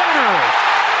center.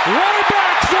 Way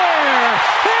back there.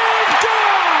 And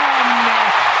gone.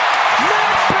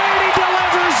 Matt Beatty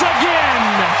delivers a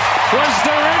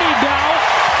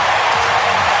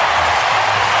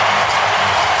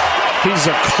is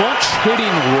a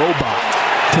clutch-hitting robot.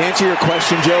 To answer your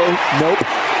question, Joe, nope.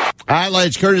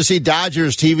 Highlights courtesy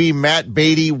Dodgers TV. Matt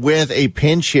Beatty with a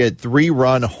pinch hit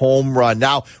 3-run home run.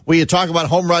 Now, when you talk about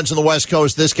home runs on the West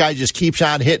Coast, this guy just keeps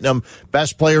on hitting them.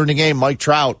 Best player in the game, Mike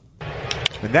Trout.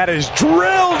 And that is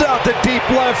drilled out to deep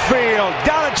left field.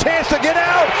 Got a chance to get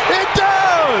out. It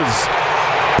does!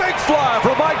 Big fly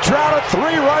for Mike Trout, a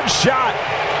 3-run shot.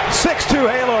 6-2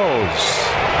 Halos.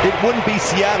 It wouldn't be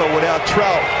Seattle without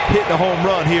Trout hitting a home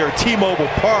run here at T-Mobile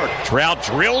Park. Trout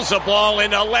drills a ball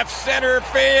into left center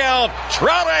field.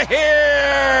 Trout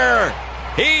here.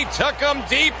 He took him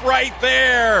deep right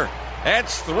there.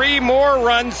 That's 3 more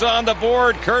runs on the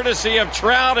board, courtesy of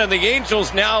Trout, and the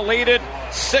Angels now lead it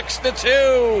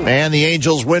 6-2. And the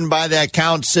Angels win by that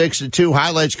count, 6-2.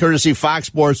 Highlights courtesy Fox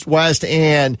Sports West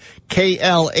and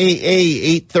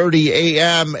KLAA 8:30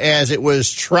 a.m. as it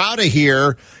was Trout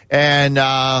here. And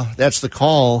that's the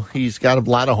call. He's got a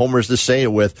lot of homers to say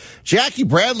it with. Jackie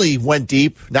Bradley went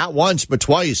deep, not once, but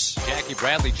twice. Jackie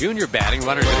Bradley Jr. batting,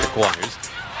 runners in the corners.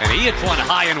 And he hits one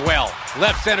high and well.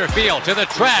 Left center field to the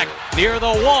track, near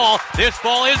the wall. This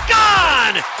ball is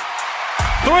gone!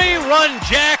 3-run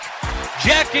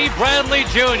Jackie Bradley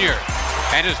Jr.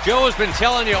 And as Joe has been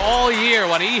telling you all year,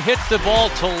 when he hits the ball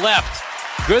to left,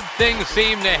 good things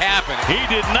seem to happen. He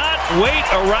did not wait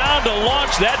around to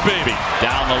launch that baby.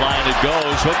 Down the line it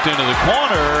goes, hooked into the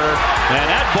corner, and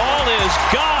that ball is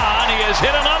gone. He has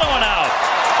hit another one out.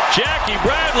 Jackie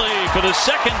Bradley, for the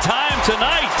second time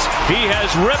tonight, he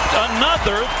has ripped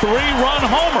another 3-run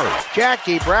homer.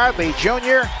 Jackie Bradley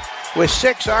Jr. with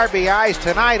 6 RBIs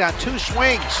tonight on 2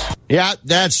 swings. Yeah,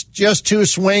 that's just 2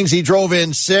 swings. He drove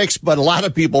in 6, but a lot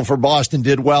of people for Boston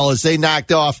did well as they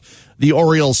knocked off the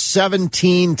Orioles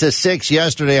 17-6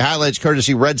 yesterday. Highlights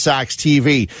courtesy Red Sox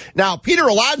TV. Now, Peter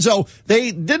Alonso,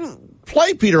 they didn't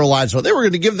play Peter Alonso. They were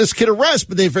going to give this kid a rest,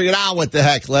 but they figured, what the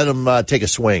heck, let him take a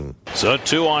swing. So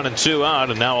 2 on and 2 out,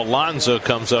 and now Alonso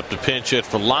comes up to pinch hit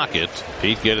for Lockett.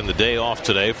 Pete getting the day off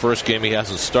today. First game he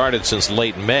hasn't started since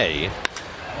late May.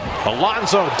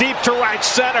 Alonso deep to right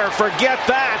center. Forget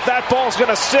that. That ball's going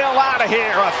to sail out of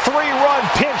here. A 3-run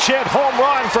pinch hit home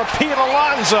run for Pete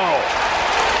Alonso.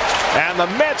 And the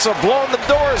Mets have blown the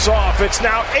doors off. It's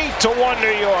now 8-1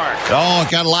 New York. Oh,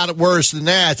 it got a lot worse than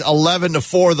that.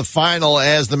 11-4 the final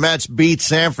as the Mets beat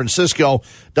San Francisco.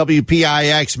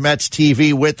 WPIX Mets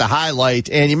TV with the highlight.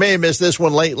 And you may have missed this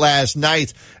one late last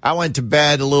night. I went to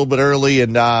bed a little bit early,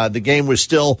 and the game was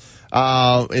still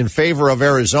in favor of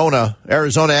Arizona.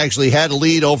 Arizona actually had a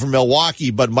lead over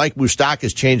Milwaukee, but Mike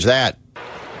Moustakas changed that.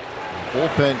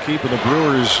 Bullpen keeping the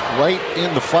Brewers right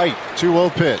in the fight.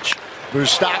 2-0 pitch.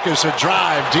 Moustakas a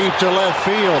drive deep to left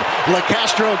field.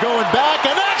 LeCastro going back,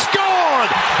 and that's gone!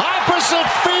 Opposite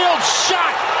field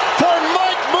shot for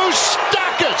Mike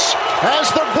Moustakas as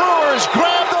the Brewers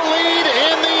grab the lead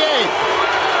in the 8th.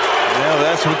 Yeah,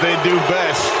 that's what they do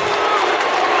best.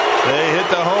 They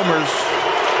hit the homers.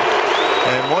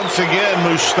 And once again,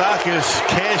 Moustakas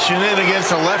cashing in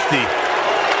against a lefty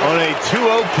on a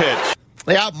 2-0 pitch.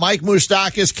 Yeah, Mike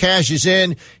Moustakas cashes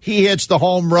in. He hits the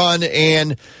home run,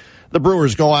 and the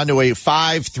Brewers go on to a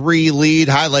 5-3 lead.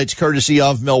 Highlights courtesy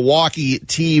of Milwaukee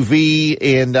TV.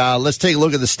 And let's take a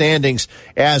look at the standings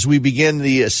as we begin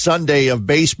the Sunday of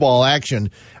baseball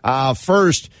action.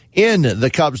 First, in the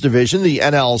Cubs division, the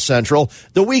NL Central.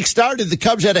 The week started, the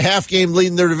Cubs had a half-game lead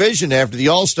in their division after the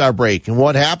All-Star break. And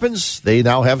what happens? They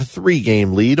now have a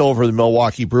 3-game lead over the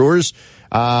Milwaukee Brewers.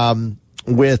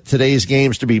 With today's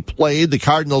games to be played, the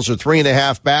Cardinals are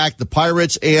 3.5 back. The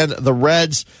Pirates and the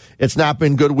Reds, it's not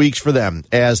been good weeks for them,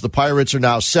 as the Pirates are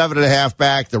now 7.5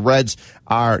 back. The Reds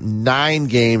are 9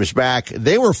 games back.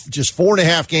 They were just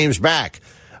 4.5 games back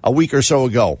a week or so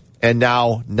ago, and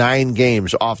now 9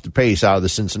 games off the pace out of the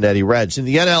Cincinnati Reds. In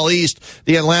the NL East,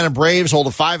 the Atlanta Braves hold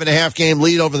a 5.5 game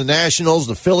lead over the Nationals.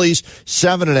 The Phillies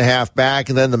 7.5 back,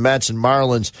 and then the Mets and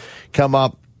Marlins come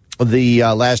up. The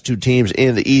last 2 teams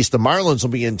in the East. The Marlins will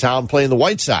be in town playing the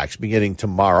White Sox beginning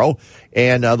tomorrow.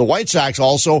 And the White Sox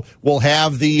also will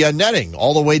have the netting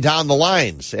all the way down the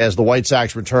lines as the White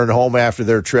Sox return home after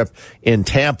their trip in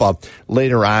Tampa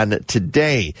later on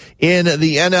today. In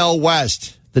the NL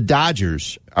West, the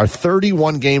Dodgers are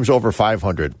 31 games over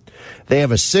 500. They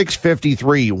have a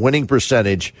 .653 winning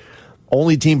percentage.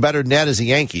 Only team better than that is the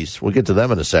Yankees. We'll get to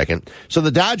them in a second. So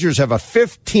the Dodgers have a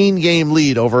 15-game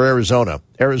lead over Arizona.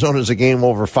 Arizona's a game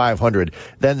over 500.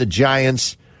 Then the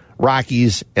Giants,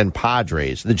 Rockies, and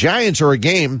Padres. The Giants are a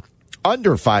game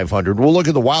under 500. We'll look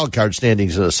at the wild card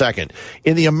standings in a second.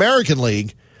 In the American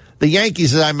League, the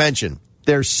Yankees, as I mentioned,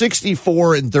 they're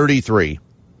 64-33.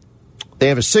 They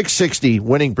have a .660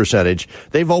 winning percentage.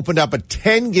 They've opened up a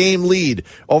 10-game lead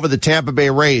over the Tampa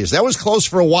Bay Rays. That was close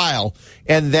for a while.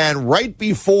 And then right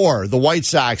before the White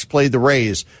Sox played the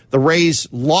Rays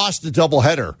lost the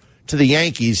doubleheader to the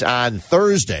Yankees on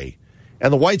Thursday.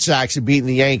 And the White Sox had beaten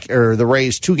the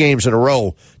Rays 2 games in a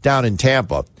row down in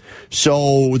Tampa.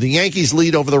 So the Yankees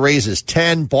lead over the Rays is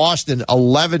 10, Boston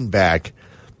 11 back,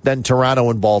 then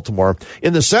Toronto and Baltimore.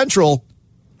 In the Central,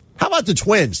 how about the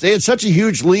Twins? They had such a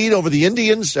huge lead over the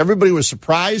Indians. Everybody was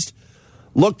surprised.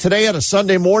 Look, today on a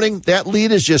Sunday morning, that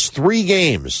lead is just 3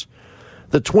 games.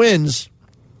 The Twins,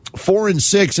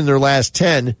 4-6 in their last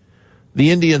 10. The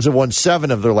Indians have won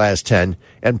 7 of their last 10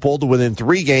 and pulled to within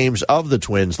 3 games of the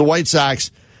Twins. The White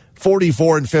Sox,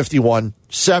 44-51,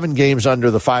 7 games under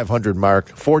the 500 mark,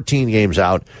 14 games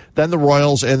out. Then the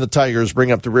Royals and the Tigers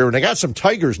bring up the rear. And I got some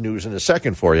Tigers news in a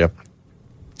second for you.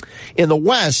 In the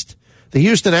West, the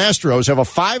Houston Astros have a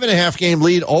 5.5 game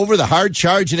lead over the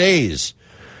hard-charging A's.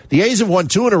 The A's have won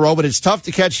 2 in a row, but it's tough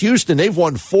to catch Houston. They've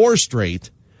won 4 straight.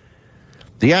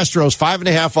 The Astros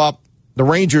 5.5 up. The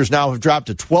Rangers now have dropped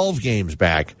to 12 games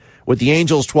back, with the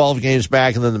Angels 12 games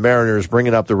back, and then the Mariners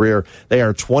bringing up the rear. They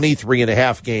are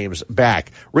 23.5 games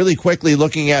back. Really quickly,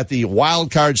 looking at the wild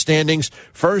card standings.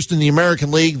 First in the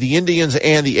American League, the Indians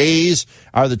and the A's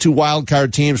are the 2 wild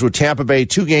card teams, with Tampa Bay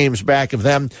 2 games back of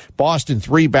them. Boston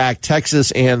 3 back.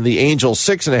 Texas and the Angels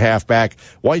 6.5 back.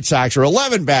 White Sox are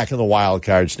 11 back in the wild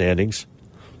card standings.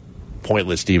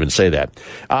 Pointless to even say that.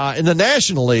 In the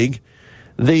National League,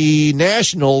 the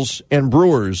Nationals and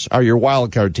Brewers are your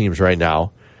wild card teams right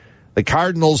now. The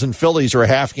Cardinals and Phillies are a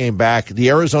half game back. The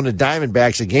Arizona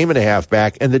Diamondbacks a game and a half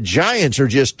back. And the Giants are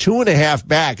just 2.5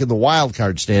 back in the wild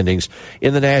card standings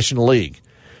in the National League.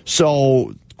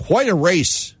 So quite a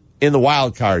race in the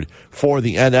wild card for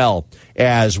the NL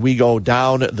as we go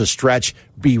down the stretch.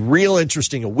 Be real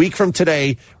interesting. A week from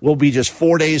today, we'll be just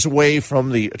 4 days away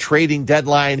from the trading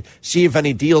deadline. See if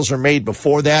any deals are made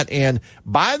before that. And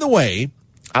by the way,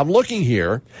 I'm looking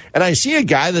here, and I see a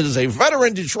guy that is a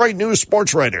veteran Detroit News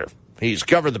sports writer. He's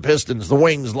covered the Pistons, the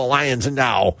Wings, the Lions, and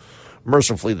now,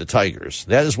 mercifully, the Tigers.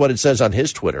 That is what it says on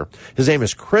his Twitter. His name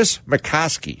is Chris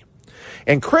McCoskey.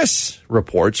 And Chris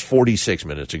reports 46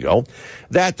 minutes ago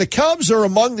that the Cubs are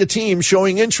among the teams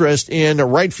showing interest in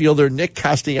right fielder Nick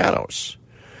Castellanos.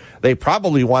 They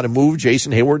probably want to move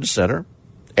Jason Hayward to center,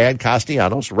 add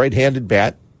Castellanos, right-handed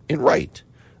bat, in right.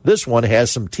 This one has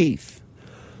some teeth.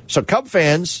 So Cub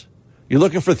fans, you're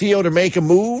looking for Theo to make a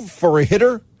move for a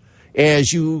hitter?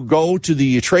 As you go to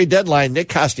the trade deadline, Nick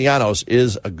Castellanos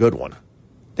is a good one.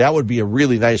 That would be a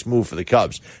really nice move for the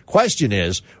Cubs. Question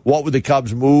is, what would the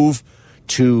Cubs move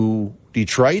to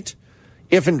Detroit?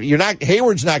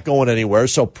 Hayward's not going anywhere,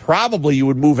 so probably you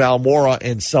would move Almora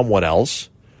and someone else.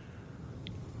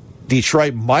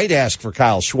 Detroit might ask for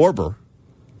Kyle Schwarber,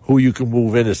 who you can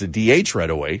move in as a DH right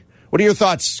away. What are your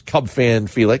thoughts, Cub fan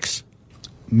Felix?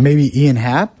 Maybe Ian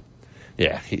Happ?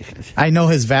 Yeah. I know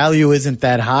his value isn't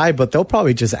that high, but they'll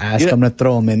probably just ask him to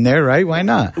throw him in there, right? Why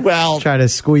not? Well, try to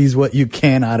squeeze what you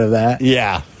can out of that.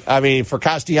 Yeah. I mean, for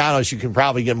Castellanos, you can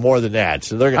probably get more than that.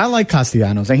 So I like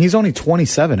Castellanos, and he's only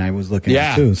 27. I was looking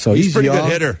at too, so he's pretty young,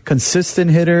 good hitter, consistent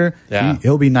hitter. Yeah.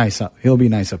 He'll be nice up. He'll be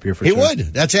nice up here for sure. He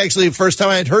would. That's actually the first time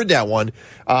I had heard that one.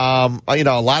 A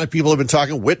lot of people have been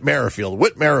talking Whit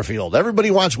Merrifield.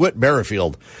 Everybody wants Whit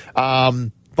Merrifield,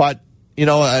 but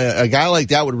a guy like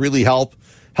that would really help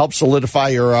solidify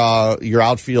your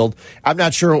outfield. I'm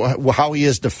not sure how he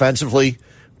is defensively,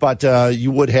 but you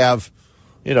would have.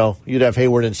 You'd have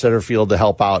Hayward in center field to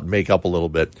help out and make up a little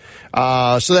bit.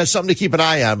 So that's something to keep an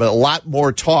eye on, but a lot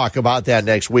more talk about that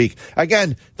next week.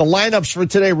 Again, the lineups for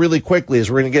today really quickly,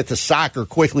 as we're going to get to soccer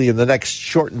quickly in the next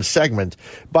shortened segment.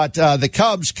 But the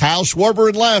Cubs, Kyle Schwarber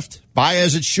in left,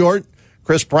 Baez at short,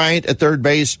 Chris Bryant at third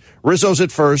base, Rizzo's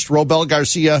at first, Robel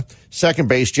Garcia second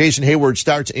base, Jason Hayward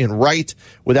starts in right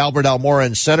with Albert Almora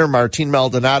in center, Martin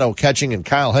Maldonado catching, and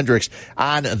Kyle Hendricks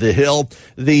on the hill.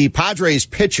 The Padres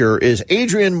pitcher is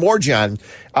Adrian Morjan.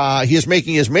 He is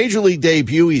making his major league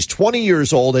debut. He's 20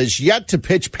 years old, has yet to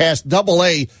pitch past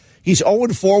Double-A. He's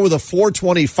 0-4 with a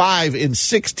 .425 in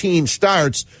 16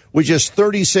 starts with just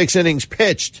 36 innings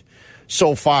pitched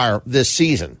so far this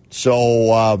season.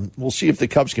 So we'll see if the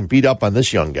Cubs can beat up on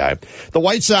this young guy. The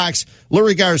White Sox,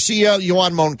 Lurie Garcia,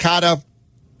 Yoan Moncada,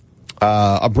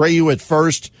 Abreu at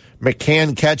first,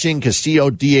 McCann catching, Castillo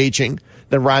DHing,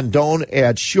 then Rondon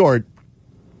at short,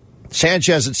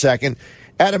 Sanchez at second,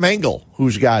 Adam Engel,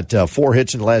 who's got 4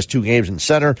 hits in the last 2 games in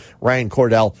center. Ryan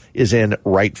Cordell is in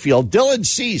right field. Dylan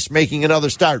Cease making another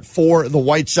start for the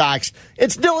White Sox.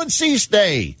 It's Dylan Cease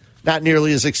Day. Not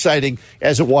nearly as exciting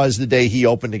as it was the day he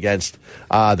opened against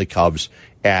the Cubs.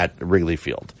 at Wrigley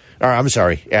Field. Or, I'm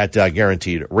sorry, at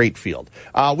Guaranteed Rate Field.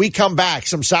 We come back,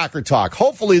 some soccer talk.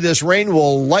 Hopefully this rain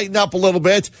will lighten up a little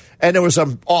bit. And there was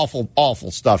some awful, awful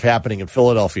stuff happening in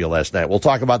Philadelphia last night. We'll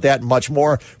talk about that and much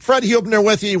more. Fred Huebner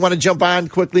with you. You want to jump on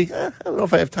quickly? I don't know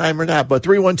if I have time or not, but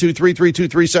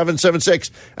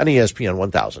 312-332-3776 on ESPN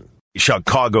 1000.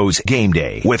 Chicago's Game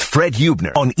Day with Fred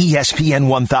Huebner on ESPN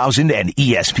 1000 and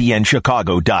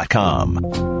ESPNChicago.com.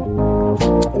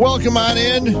 Welcome on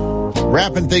in.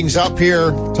 Wrapping things up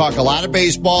here. Talk a lot of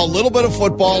baseball, a little bit of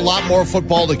football, a lot more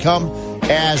football to come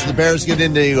as the Bears get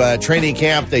into training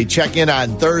camp. They check in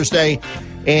on Thursday,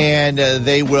 and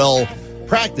they will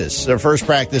practice, their first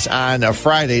practice on a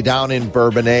Friday down in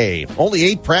Bourbonnais. Only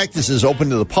 8 practices open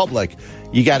to the public.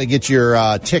 You got to get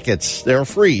your tickets. They're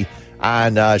free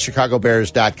on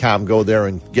ChicagoBears.com. Go there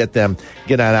and get them.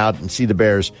 Get on out and see the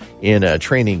Bears in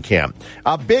training camp.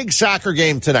 A big soccer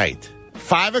game tonight,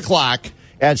 5 o'clock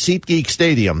at SeatGeek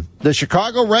Stadium. The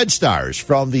Chicago Red Stars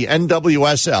from the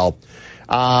NWSL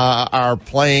are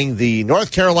playing the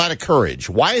North Carolina Courage.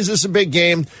 Why is this a big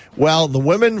game? Well, the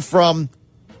women from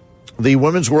the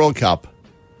Women's World Cup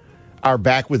are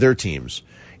back with their teams.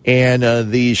 And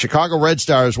the Chicago Red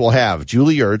Stars will have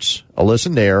Julie Ertz,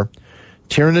 Alyssa Nair,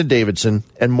 Tierna Davidson,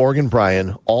 and Morgan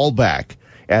Bryan all back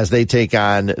as they take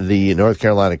on the North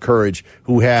Carolina Courage,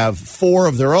 who have 4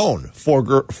 of their own,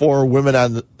 four women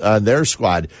on their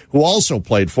squad who also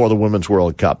played for the Women's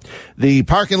World Cup. The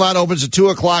parking lot opens at 2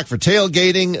 o'clock for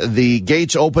tailgating. The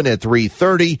gates open at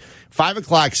 3:30, 5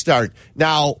 o'clock start.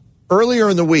 Now, earlier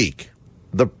in the week,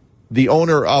 the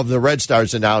owner of the Red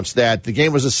Stars announced that the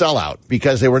game was a sellout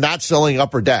because they were not selling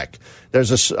Upper Deck.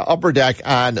 There's a Upper Deck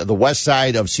on the west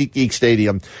side of SeatGeek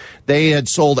Stadium. They had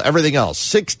sold everything else.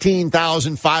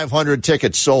 16,500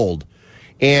 tickets sold.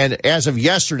 And as of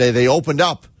yesterday, they opened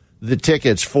up the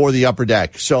tickets for the Upper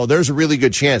Deck. So there's a really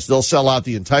good chance they'll sell out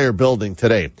the entire building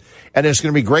today. And it's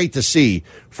going to be great to see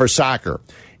for soccer.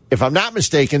 If I'm not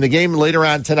mistaken, the game later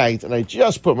on tonight, and I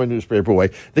just put my newspaper away,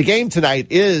 the game tonight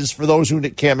is, for those who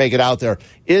can't make it out there,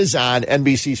 is on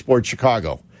NBC Sports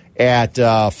Chicago at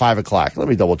 5 o'clock. Let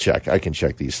me double check. I can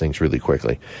check these things really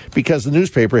quickly because the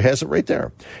newspaper has it right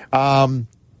there.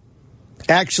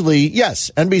 Actually,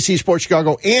 yes, NBC Sports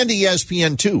Chicago and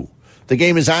ESPN2. The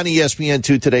game is on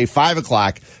ESPN2 today, 5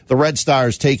 o'clock. The Red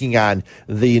Stars taking on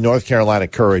the North Carolina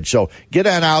Courage. So get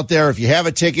on out there. If you have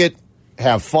a ticket,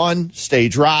 have fun, stay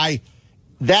dry.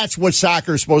 That's what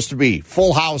soccer is supposed to be,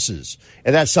 full houses.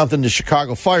 And that's something the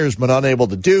Chicago Fire has been unable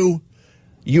to do.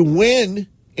 You win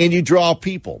and you draw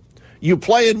people. You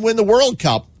play and win the World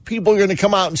Cup, people are going to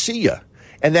come out and see you.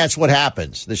 And that's what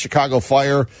happens. The Chicago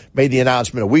Fire made the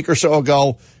announcement a week or so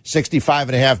ago,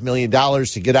 $65.5 million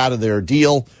to get out of their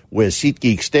deal with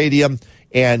SeatGeek Stadium.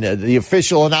 And the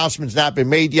official announcement's not been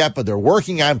made yet, but they're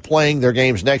working on playing their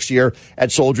games next year at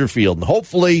Soldier Field. And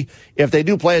hopefully, if they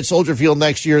do play at Soldier Field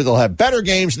next year, they'll have better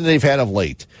games than they've had of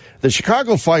late. The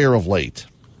Chicago Fire of late,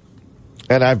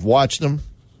 and I've watched them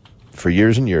for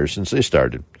years and years since they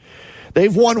started.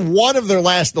 They've won 1 of their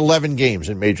last 11 games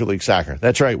in Major League Soccer.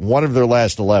 That's right, 1 of their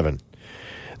last 11.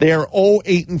 They are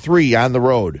 0-8-3 on the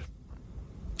road.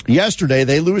 Yesterday,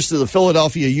 they lose to the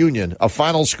Philadelphia Union, a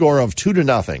final score of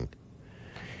 2-0.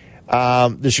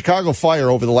 The Chicago Fire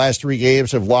over the last 3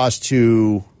 games have lost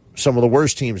to some of the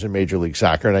worst teams in Major League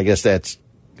Soccer, and I guess that's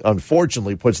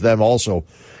unfortunately puts them also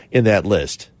in that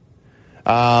list.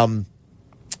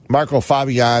 Marco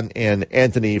Fabian and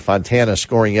Anthony Fontana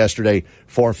scoring yesterday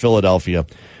for Philadelphia.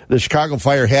 The Chicago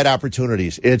Fire had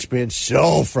opportunities. It's been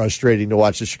so frustrating to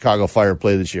watch the Chicago Fire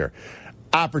play this year.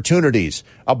 Opportunities,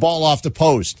 a ball off the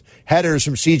post, headers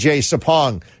from C.J.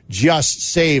 Sapong just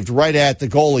saved right at the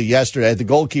goalie yesterday, at the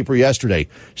goalkeeper yesterday.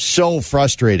 So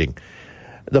frustrating.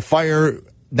 The Fire,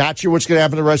 not sure what's going to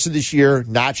happen the rest of this year,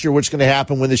 not sure what's going to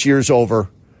happen when this year is over.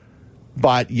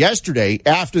 But yesterday,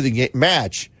 after the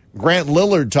match, Grant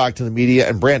Lillard talked to the media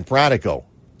and Brant Bronico.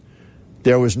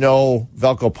 There was no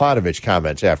Veljko Paunovic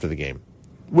comments after the game,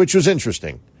 which was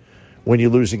interesting when you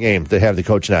lose a game to have the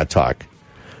coach not talk.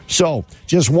 So,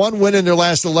 just 1 win in their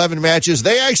last 11 matches.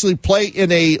 They actually play in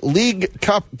a League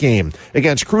Cup game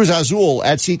against Cruz Azul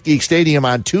at SeatGeek Stadium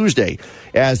on Tuesday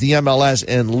as the MLS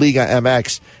and Liga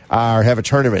MX have a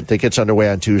tournament that gets underway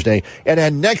on Tuesday. And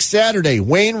then next Saturday,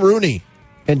 Wayne Rooney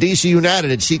and DC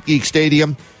United at SeatGeek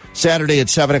Stadium, Saturday at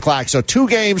 7 o'clock. So 2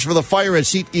 games for the Fire at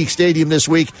SeatGeek Stadium this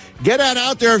week. Get on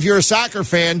out there if you're a soccer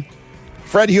fan.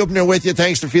 Fred Huebner with you.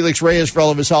 Thanks to Felix Reyes for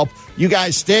all of his help. You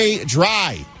guys stay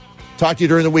dry. Talk to you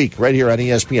during the week right here on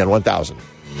ESPN 1000.